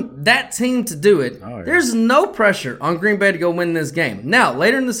on that team to do it. Oh, yeah. There's no pressure on Green Bay to go win this game. Now,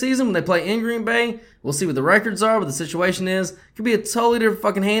 later in the season, when they play in Green Bay, we'll see what the records are, what the situation is. It could be a totally different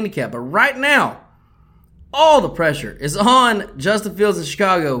fucking handicap. But right now, all the pressure is on Justin Fields in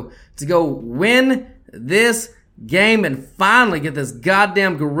Chicago to go win this game and finally get this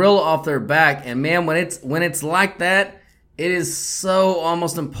goddamn gorilla off their back. And man, when it's like that, it is so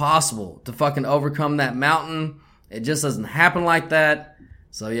almost impossible to fucking overcome that mountain. It just doesn't happen like that.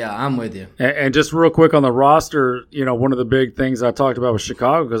 So yeah, I'm with you. And just real quick on the roster, one of the big things I talked about with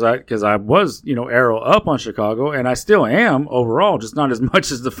Chicago, because I was, arrow up on Chicago, and I still am overall, just not as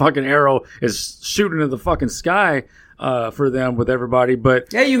much as the fucking arrow is shooting into the fucking sky for them with everybody.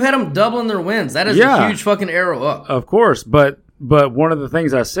 But yeah, you had them doubling their wins. That is a huge fucking arrow up. Of course, but one of the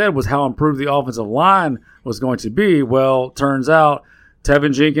things I said was how improved the offensive line was going to be. Well, turns out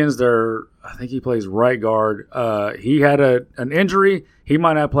Tevin Jenkins, I think he plays right guard. He had an injury. He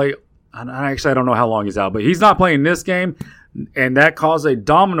might not play. I don't know how long he's out, but he's not playing this game, and that caused a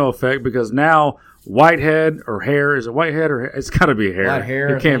domino effect because now Whitehead or Hair, is it Whitehead or it's got to be Hair? White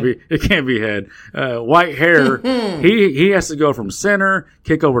Hair. It can't be Head. White Hair. he has to go from center,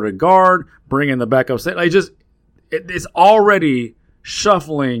 kick over to guard, bring in the backup center. It's already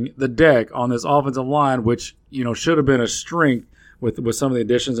shuffling the deck on this offensive line, which should have been a strength with some of the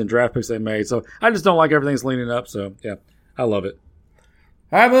additions and draft picks they made. So I just don't like everything's leaning up. So yeah, I love it.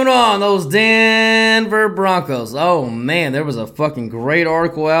 All right, moving on. Those Denver Broncos. Oh man, there was a fucking great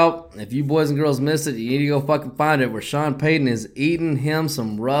article out. If you boys and girls missed it, you need to go fucking find it. Where Sean Payton is eating him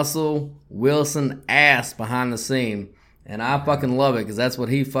some Russell Wilson ass behind the scene, and I fucking love it because that's what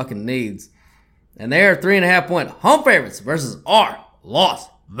he fucking needs. And they are 3.5-point home favorites versus our Las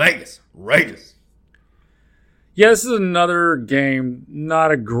Vegas Raiders. Yeah, this is another game,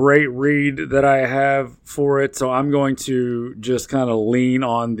 not a great read that I have for it, so I'm going to just kind of lean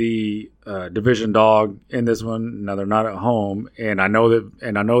on the division dog in this one. Now they're not at home, and I know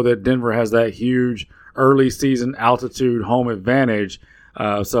that Denver has that huge early season altitude home advantage.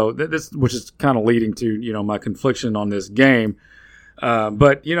 So this, which is kind of leading to my confliction on this game.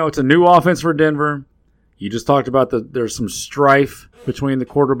 But it's a new offense for Denver. You just talked about there's some strife between the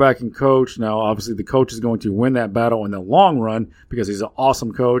quarterback and coach. Now, obviously, the coach is going to win that battle in the long run because he's an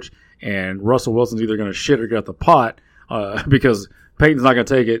awesome coach, and Russell Wilson's either going to shit or get the pot because Peyton's not going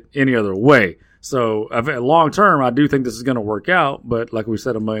to take it any other way. So, long term, I do think this is going to work out, but like we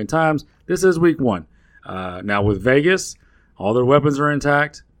said a million times, this is week one. Now, with Vegas, all their weapons are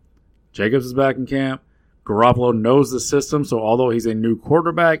intact. Jacobs is back in camp. Garoppolo knows the system, so although he's a new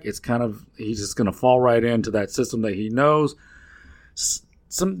quarterback, he's just going to fall right into that system that he knows.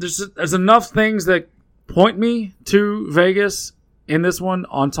 There's enough things that point me to Vegas in this one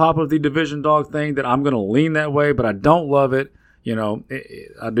on top of the division dog thing that I'm going to lean that way, but I don't love it. I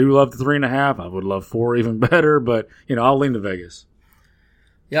do love the 3.5. I would love 4 even better, but I'll lean to Vegas.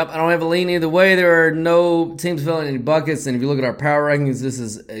 Yep, I don't have a lean either way. There are no teams filling any buckets, and if you look at our power rankings, this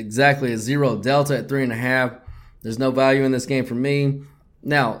is exactly a 0 delta at 3.5. There's no value in this game for me.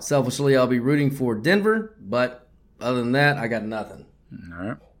 Now, selfishly, I'll be rooting for Denver, but other than that, I got nothing.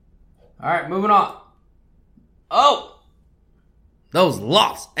 All right, moving on. Oh, those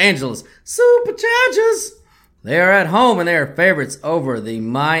Los Angeles Superchargers. They are at home, and they are favorites over the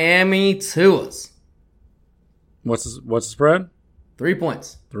Miami Tuas. What's the spread? 3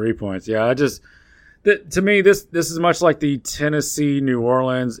 points. 3 points. Yeah, to me, this is much like the Tennessee New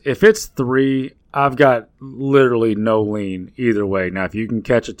Orleans. If it's 3, I've got literally no lean either way. Now, if you can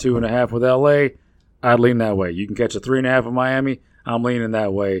catch a 2.5 with LA, I'd lean that way. You can catch a 3.5 with Miami, I'm leaning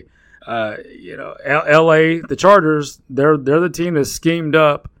that way. LA, the Chargers, they're the team that schemed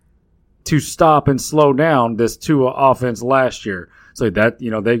up to stop and slow down this Tua offense last year. So that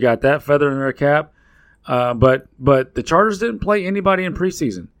they've got that feather in their cap. But the Chargers didn't play anybody in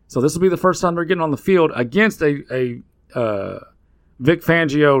preseason, so this will be the first time they're getting on the field against a Vic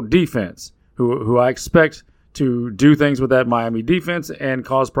Fangio defense, who I expect to do things with that Miami defense and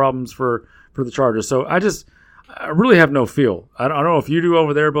cause problems for the Chargers. So I really have no feel. I don't know if you do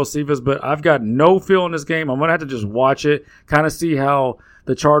over there, Bocephus, but I've got no feel in this game. I'm gonna have to just watch it, kind of see how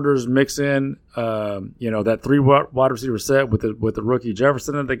the Chargers mix in, that 3 wide receiver set with the rookie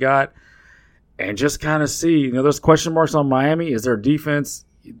Jefferson that they got. And just kind of see, there's question marks on Miami. Is their defense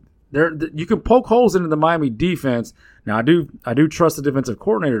you can poke holes into the Miami defense. Now, I do trust the defensive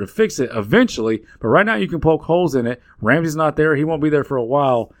coordinator to fix it eventually, but right now you can poke holes in it. Ramsey's not there. He won't be there for a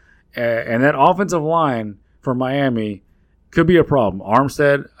while. And that offensive line for Miami could be a problem.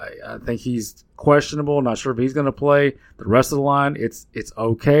 Armstead, I think he's questionable. Not sure if he's going to play. The rest of the line, it's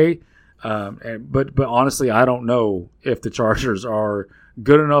okay. But honestly, I don't know if the Chargers are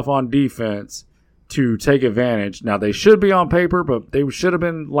good enough on defense to take advantage. Now, they should be on paper, but they should have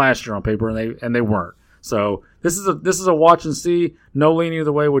been last year on paper, and they weren't. So this is a watch and see. No lean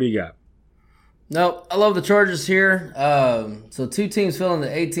either way. What do you got? No, I love the Chargers here. So two teams fell in the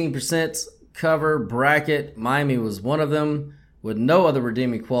 18% cover bracket. Miami was one of them with no other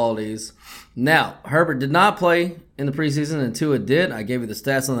redeeming qualities. Now, Herbert did not play in the preseason, and Tua did. I gave you the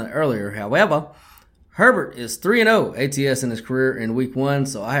stats on that earlier. However, Herbert is 3-0 ATS in his career in week 1,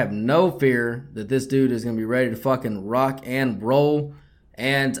 so I have no fear that this dude is going to be ready to fucking rock and roll.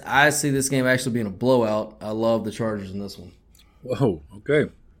 And I see this game actually being a blowout. I love the Chargers in this one. Whoa,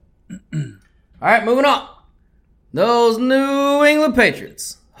 okay. All right, moving on. Those New England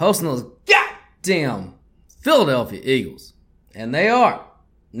Patriots hosting those goddamn Philadelphia Eagles. And they are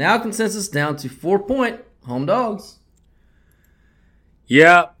now consensus down to 4-point home dogs.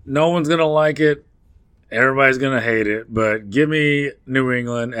 Yeah, no one's going to like it. Everybody's going to hate it. But give me New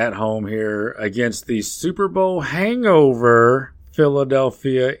England at home here against the Super Bowl hangover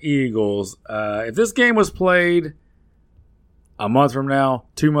Philadelphia Eagles. If this game was played a month from now,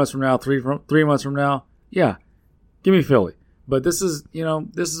 2 months from now, 3 months from now, yeah, give me Philly. But this is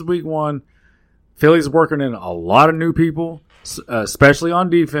week 1. Philly's working in a lot of new people, especially on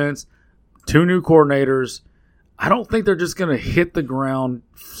defense. 2 new coordinators. I don't think they're just going to hit the ground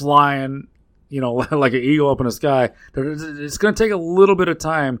flying, like an eagle up in the sky. It's going to take a little bit of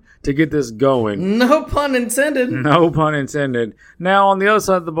time to get this going. No pun intended. No pun intended. Now, on the other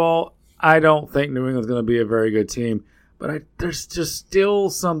side of the ball, I don't think New England's going to be a very good team. But there's just still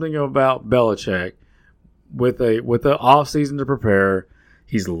something about Belichick with the offseason to prepare.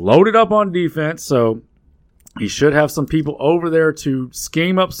 He's loaded up on defense, so he should have some people over there to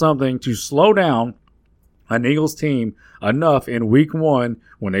scheme up something to slow down an Eagles team enough in week 1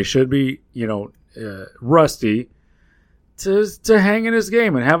 when they should be, rusty to hang in this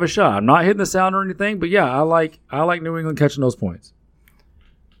game and have a shot. I'm not hitting the sound or anything, but yeah, I like New England catching those points.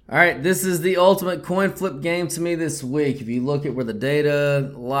 All right, this is the ultimate coin flip game to me this week. If you look at where the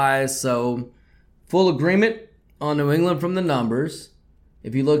data lies, so full agreement on New England from the numbers.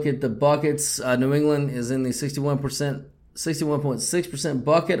 If you look at the buckets, New England is in the 61.6%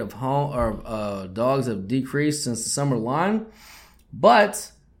 bucket of dogs have decreased since the summer line.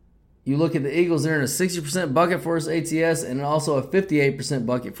 But you look at the Eagles, they're in a 60% bucket for his ATS and also a 58%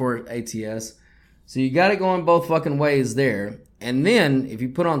 bucket for ATS. So you got it going both fucking ways there. And then if you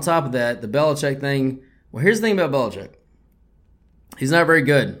put on top of that the Belichick thing, well, here's the thing about Belichick. He's not very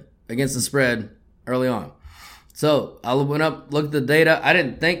good against the spread early on. So I went up, looked at the data. I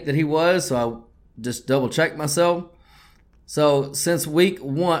didn't think that he was, so I just double checked myself. So since week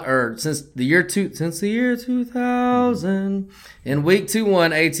 1, or since the year 2000, in week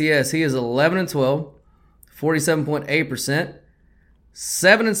 2-1 ATS, he is 11-12, 47.8%,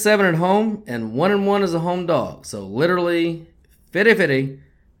 7-7 at home, and 1-1 as a home dog. So literally 50-50.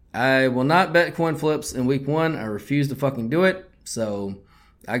 I will not bet coin flips in week 1. I refuse to fucking do it. So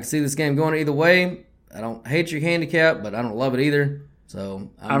I can see this game going either way. I don't hate your handicap, but I don't love it either.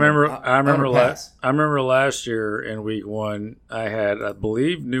 So I remember last year in week 1, I had, I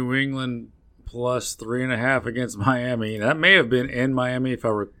believe, New England plus 3.5 against Miami. That may have been in Miami if I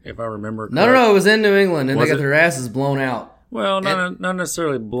remember correctly. No, it was in New England, and they got their asses blown out. Well, not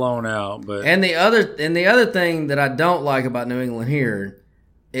necessarily blown out, but the other thing that I don't like about New England here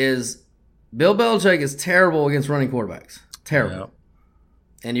is Bill Belichick is terrible against running quarterbacks. Terrible. Yep.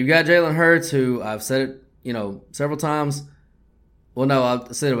 And you've got Jalen Hurts, who I've said it, several times. Well, no,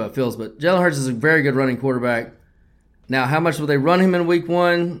 I've said it about Fields, but Jalen Hurts is a very good running quarterback. Now, how much will they run him in week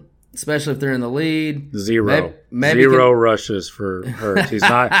 1, especially if they're in the lead? Zero. Zero rushes for Hurts. He's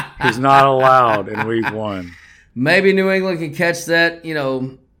not allowed in week 1. Maybe New England can catch that,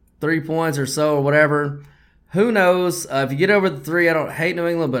 3 points or so or whatever. Who knows? If you get over the 3, I don't hate New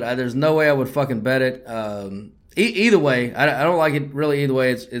England, but there's no way I would fucking bet it. Either way, I don't like it really either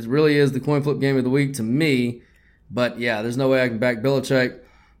way. It really is the coin flip game of the week to me. But yeah, there's no way I can back Belichick.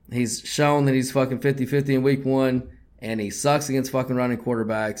 He's shown that he's fucking 50-50 in week 1, and he sucks against fucking running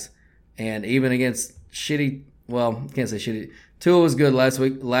quarterbacks. And even against shitty, well, I can't say shitty. Tua was good last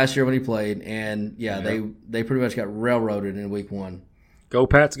year when he played, and yeah. They pretty much got railroaded in week 1. Go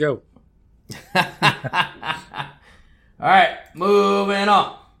Pats, go. All right, moving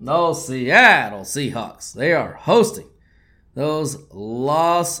on. those Seattle Seahawks. They are hosting those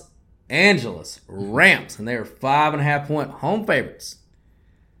Los Angeles Rams, and they are 5.5-point home favorites.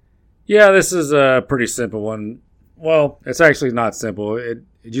 Yeah, this is a pretty simple one. Well, it's actually not simple. Did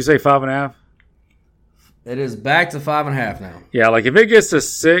you say 5.5? It is back to 5.5 now. Yeah, like if it gets to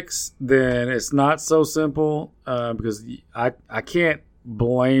 6, then it's not so simple because I can't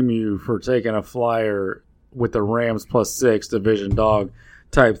blame you for taking a flyer with the Rams +6 division dog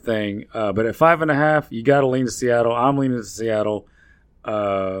type thing. But at 5.5, you got to lean to Seattle. I'm leaning to Seattle.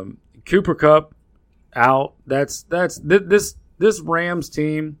 Cooper Kupp out. This Rams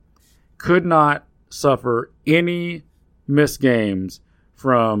team could not suffer any missed games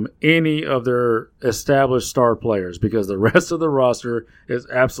from any of their established star players because the rest of the roster is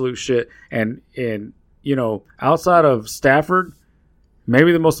absolute shit. And outside of Stafford,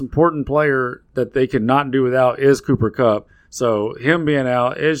 maybe the most important player that they could not do without is Cooper Kupp. So him being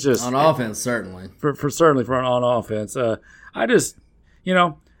out is just on offense, certainly for on offense. I just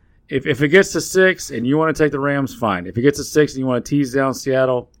if it gets to 6 and you want to take the Rams, fine. If it gets to 6 and you want to tease down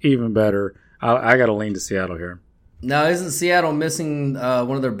Seattle, even better. I got to lean to Seattle here. Now, isn't Seattle missing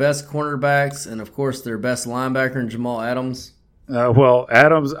one of their best cornerbacks and, of course, their best linebacker in Jamal Adams? Well,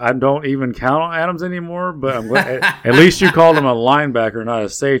 Adams, I don't even count on Adams anymore, but I'm glad, at least you called him a linebacker, not a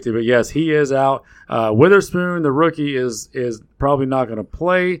safety. But, yes, he is out. Witherspoon, the rookie, is probably not going to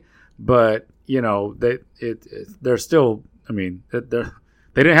play, but, they're still – I mean, they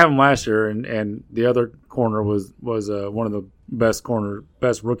didn't have him last year, and the other corner was one of the best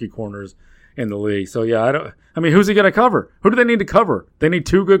rookie corners in the league. So, yeah, who's he going to cover? Who do they need to cover? They need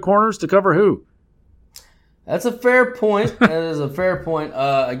 2 good corners to cover who? That's a fair point. That is a fair point.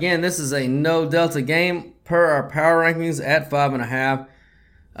 Again, this is a no Delta game per our power rankings at 5.5.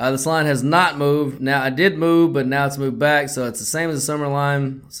 This line has not moved. Now, I did move, but now it's moved back, so it's the same as the summer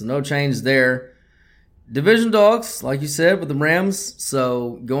line, so no change there. Division dogs, like you said, with the Rams,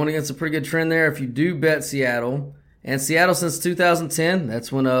 so going against a pretty good trend there if you do bet Seattle. And Seattle since 2010,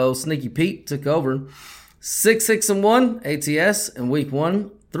 that's when Sneaky Pete took over. 6-6-1 ATS in week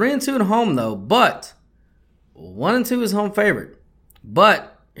 1. 3-2 at home, though, but 1-2 is home favorite.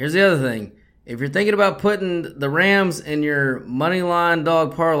 But here's the other thing. If you're thinking about putting the Rams in your money line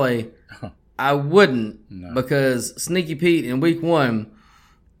dog parlay, I wouldn't because Sneaky Pete in week 1,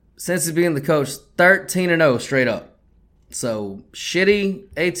 since he's being the coach, 13-0 straight up. So shitty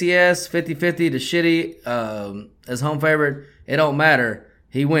ATS, 50-50 to shitty as home favorite. It don't matter.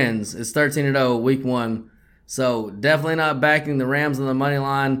 He wins. It's 13-0 week 1. So definitely not backing the Rams on the money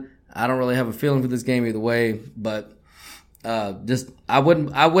line. I don't really have a feeling for this game either way, but I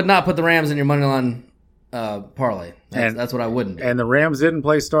would not put the Rams in your money line parlay. That's what I wouldn't do. And the Rams didn't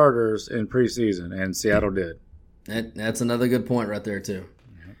play starters in preseason, and Seattle did. That's another good point right there too.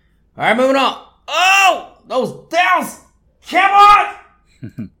 Mm-hmm. All right, moving on. Oh, those Dallas Cowboys!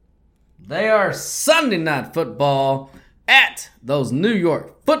 They are Sunday Night Football at those New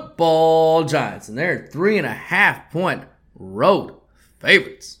York Football Giants, and they're 3.5-point road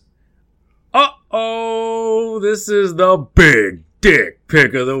favorites. Uh-oh, this is the big dick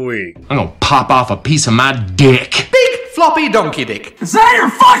pick of the week. I'm gonna pop off a piece of my dick. Big floppy donkey dick. Is that your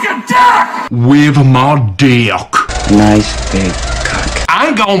fucking dick? With my dick. Nice big cock.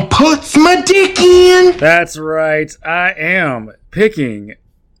 I'm gonna put my dick in. That's right. I am picking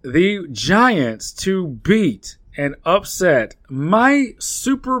the Giants to beat and upset my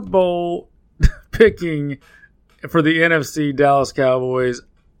Super Bowl picking for the NFC Dallas Cowboys.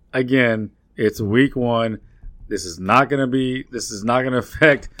 Again, it's week 1. This is not going to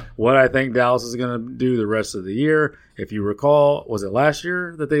affect what I think Dallas is going to do the rest of the year. If you recall, was it last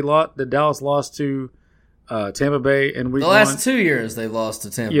year that Dallas lost to Tampa Bay in week 1? The last 2 years they lost to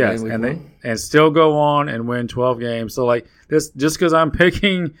Tampa Bay in week 1. And still go on and win 12 games. So like this, just because I'm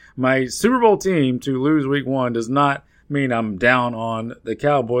picking my Super Bowl team to lose week 1 does not mean I'm down on the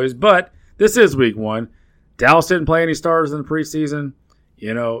Cowboys. But this is week 1. Dallas didn't play any starters in the preseason.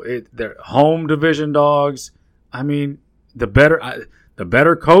 They're home division dogs. I mean, the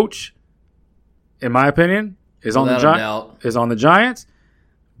better coach, in my opinion, is on the Giants.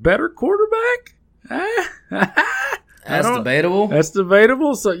 Better quarterback? That's debatable. That's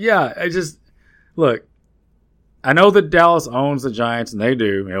debatable. So yeah, look. I know that Dallas owns the Giants, and they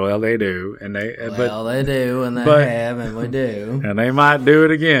do. Well, they do, and they do, and they have, and we do, and they might do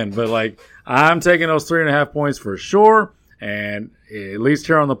it again. But I'm taking those 3.5 points for sure. And at least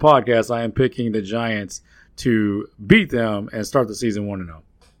here on the podcast, I am picking the Giants to beat them and start the season 1-0.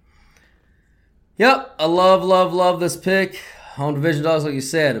 Yep, I love this pick. Home division dogs, like you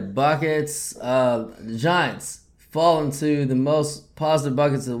said, buckets. The Giants fall into the most positive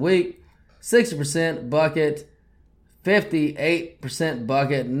buckets of the week. 60% bucket, 58%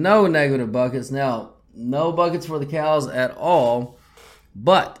 bucket, no negative buckets. Now, no buckets for the Cows at all.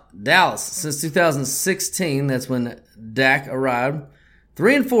 But Dallas, since 2016, that's when Dak arrived,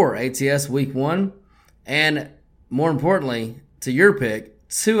 3-4 ATS week 1. And more importantly, to your pick,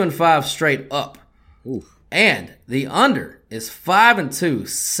 2-5 straight up. Oof. And the under is 5-2,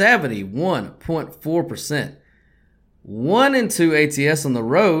 71.4%. 1-2 ATS on the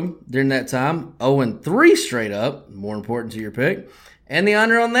road during that time, 0-3 straight up, more important to your pick. And the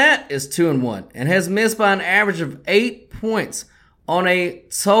under on that is 2-1 and has missed by an average of 8 points on a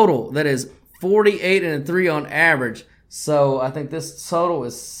total that is 48-3 on average. So I think this total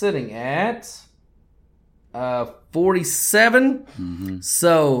is sitting at 47. Mm-hmm.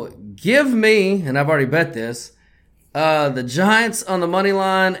 So give me, and I've already bet this, the Giants on the money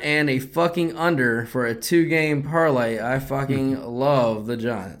line and a fucking under for a 2-game parlay. I fucking love the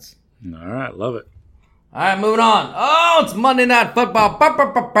Giants. All right, love it. All right, moving on. Oh, it's Monday Night Football.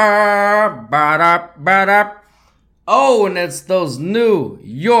 Oh, and it's those New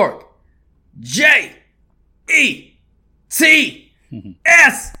York Jets.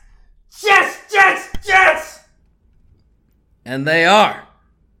 Jets. And they are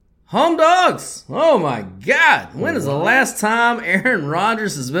home dogs. Oh, my God. When is the last time Aaron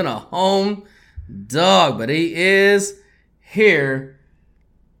Rodgers has been a home dog? But he is here.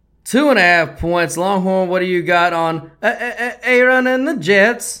 2.5 points. Longhorn, what do you got on Aaron and the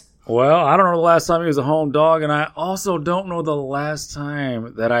Jets? Well, I don't know the last time he was a home dog, and I also don't know the last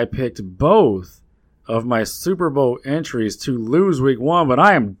time that I picked both of my Super Bowl entries to lose week 1, but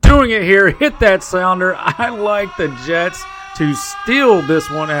I am doing it here. Hit that sounder. I like the Jets to steal this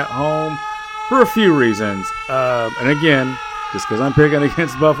one at home for a few reasons. And again, just because I'm picking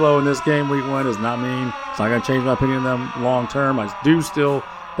against Buffalo in this game week 1 does not mean it's not going to change my opinion of them long term. I do still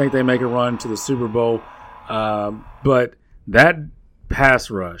think they make a run to the Super Bowl. But that pass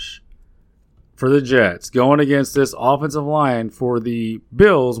rush for the Jets going against this offensive line for the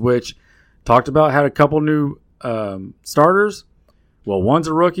Bills, which talked about had a couple new starters. Well, one's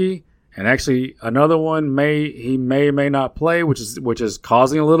a rookie, and actually another one may or may not play, which is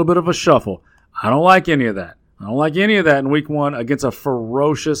causing a little bit of a shuffle. I don't like any of that. I don't like any of that in week 1 against a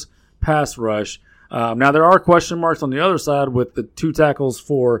ferocious pass rush. Now, there are question marks on the other side with the 2 tackles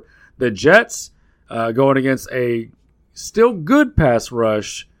for the Jets going against a still good pass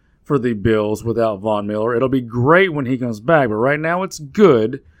rush for the Bills without Von Miller. It'll be great when he comes back, but right now it's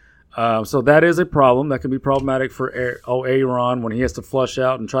good. So that is a problem. That can be problematic for Aaron when he has to flush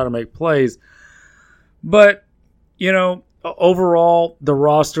out and try to make plays. But, overall, the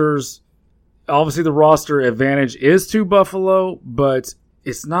roster advantage is to Buffalo, but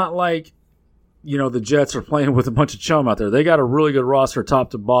it's not like, the Jets are playing with a bunch of chum out there. They got a really good roster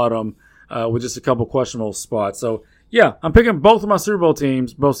top to bottom with just a couple questionable spots. So, yeah, I'm picking both of my Super Bowl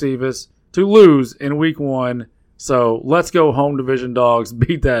teams, Bocephus, to lose in week 1. So let's go home division dogs.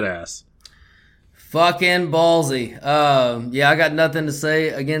 Beat that ass. Fucking ballsy. Yeah, I got nothing to say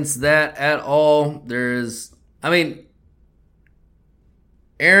against that at all.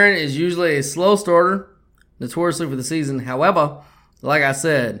 Aaron is usually a slow starter, notoriously for the season. However, like I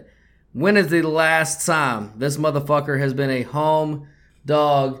said, when is the last time this motherfucker has been a home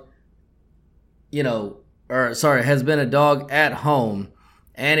dog, has been a dog at home?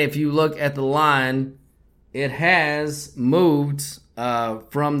 And if you look at the line, it has moved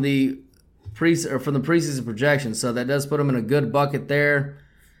from the preseason projection, so that does put them in a good bucket there.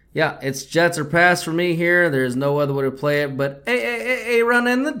 Yeah, it's Jets or pass for me here. There's no other way to play it, but run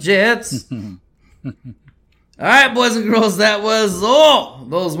in the Jets. All right, boys and girls, that was all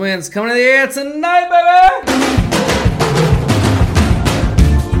those wins coming to the air tonight, baby.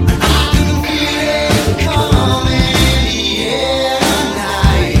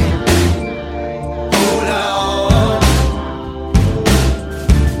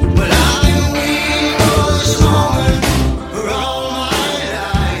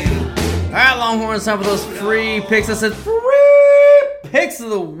 It's time for those free picks. I said free picks of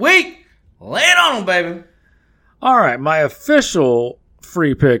the week. Lay it on them, baby. All right, my official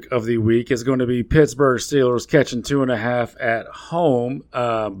free pick of the week is going to be Pittsburgh Steelers catching 2.5 at home.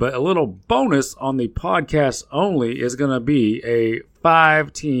 But a little bonus on the podcast only is going to be a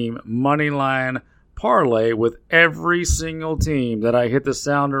 5-team money line parlay with every single team that I hit the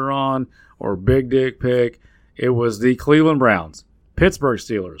sounder on or big dick pick. It was the Cleveland Browns, Pittsburgh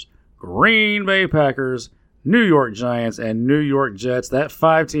Steelers, Green Bay Packers, New York Giants, and New York Jets. That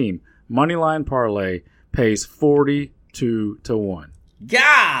 5-team moneyline parlay pays 42-1.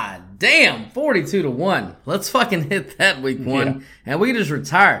 God damn, 42-1. Let's fucking hit that week one, and we just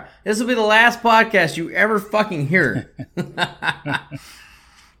retire. This will be the last podcast you ever fucking hear. All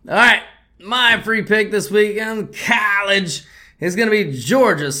right, my free pick this week in college is going to be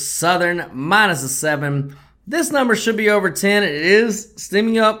Georgia Southern -7. This number should be over 10. It is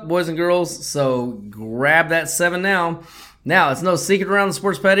steaming up, boys and girls, so grab that 7 now. Now, it's no secret around the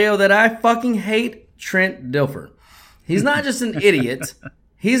Sports Patio that I fucking hate Trent Dilfer. He's not just an idiot.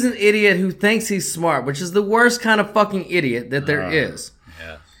 He's an idiot who thinks he's smart, which is the worst kind of fucking idiot that there is.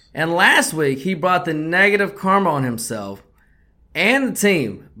 Yeah. And last week, he brought the negative karma on himself and the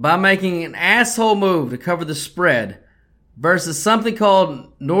team by making an asshole move to cover the spread versus something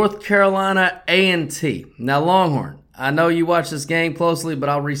called North Carolina A&T. Now, Longhorn, I know you watch this game closely, but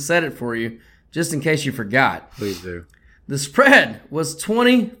I'll reset it for you just in case you forgot. Please do. The spread was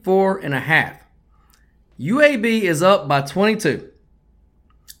 24.5. UAB is up by 22.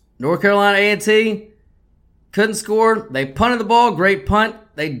 North Carolina A&T couldn't score. They punted the ball. Great punt.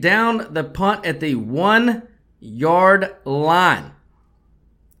 They downed the punt at the 1-yard line.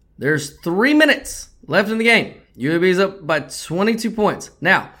 There's 3 minutes left in the game. UAB is up by 22 points.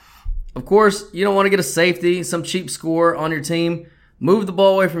 Now, of course, you don't want to get a safety, some cheap score on your team. Move the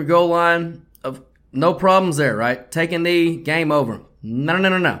ball away from your goal line. No problems there, right? Take a knee, game over.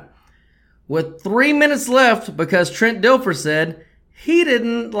 No. With 3 minutes left, because Trent Dilfer said he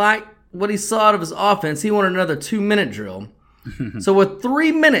didn't like what he saw out of his offense, he wanted another 2-minute drill. So with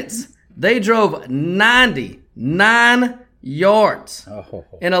 3 minutes, they drove 99 yards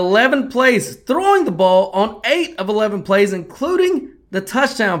in 11 plays, throwing the ball on 8 of 11 plays, including the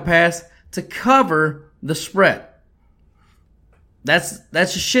touchdown pass to cover the spread. That's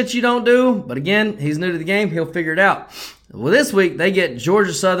just shit you don't do. But again, he's new to the game. He'll figure it out. Well, this week, they get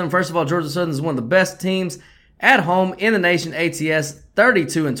Georgia Southern. First of all, Georgia Southern is one of the best teams at home in the nation. ATS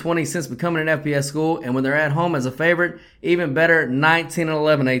 32-20 since becoming an FBS school. And when they're at home as a favorite, even better,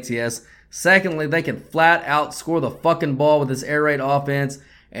 19-11 ATS. Secondly, they can flat out score the fucking ball with this air raid offense.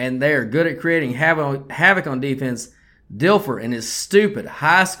 And they are good at creating havoc on defense. Dilfer and his stupid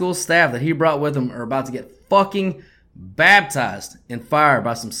high school staff that he brought with him are about to get fucking baptized in fire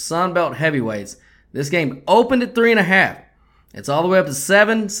by some Sunbelt heavyweights. This game opened at 3.5. It's all the way up to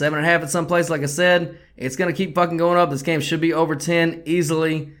 7, 7.5 at some place. Like I said, it's going to keep fucking going up. This game should be over 10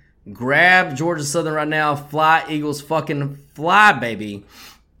 easily. Grab Georgia Southern right now. Fly, Eagles, fucking fly, baby.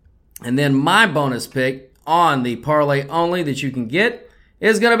 And then my bonus pick on the parlay only that you can get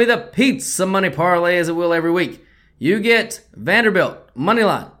is going to be the pizza money parlay, as it will every week. You get Vanderbilt,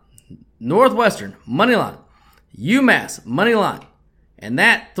 moneyline, Northwestern, moneyline, UMass, moneyline. And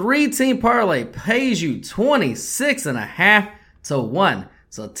that 3-team parlay pays you 26.5 to 1.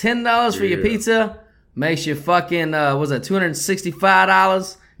 So $10 for your pizza makes you fucking,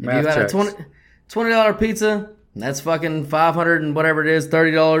 $265? If you got a $20 pizza, that's fucking $500 and whatever it is,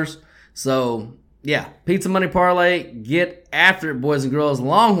 $30. So, yeah, pizza money parlay, get after it, boys and girls.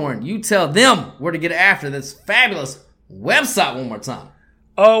 Longhorn, you tell them where to get after this fabulous website one more time.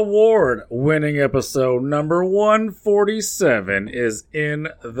 Award-winning episode number 147 is in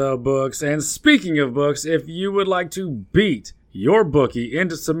the books. And speaking of books, if you would like to beat your bookie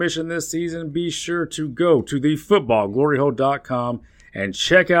into submission this season, be sure to go to thefootballgloryhole.com and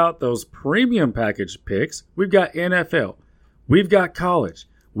check out those premium package picks. We've got NFL, we've got college,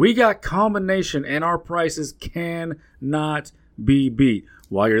 we got combination, and our prices cannot be beat.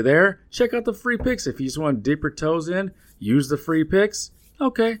 While you're there, check out the free picks. If you just want to dip your toes in, use the free picks.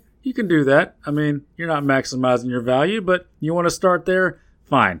 Okay, you can do that. I mean, you're not maximizing your value, but you want to start there?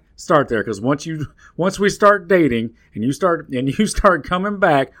 Fine, start there. Because once we start dating and you start coming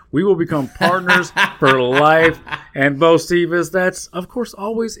back, we will become partners for life. And Bo Stevens, that's of course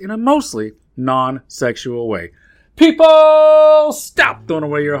always in a mostly non-sexual way. People, stop throwing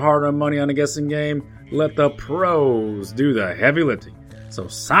away your hard-earned money on a guessing game. Let the pros do the heavy lifting. So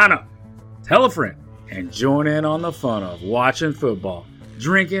sign up, tell a friend, and join in on the fun of watching football,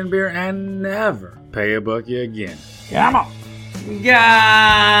 drinking beer, and never pay a bookie again. Come on.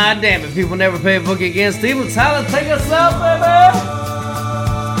 God damn it, people never pay a bookie again. Steven Tyler, take us out, baby.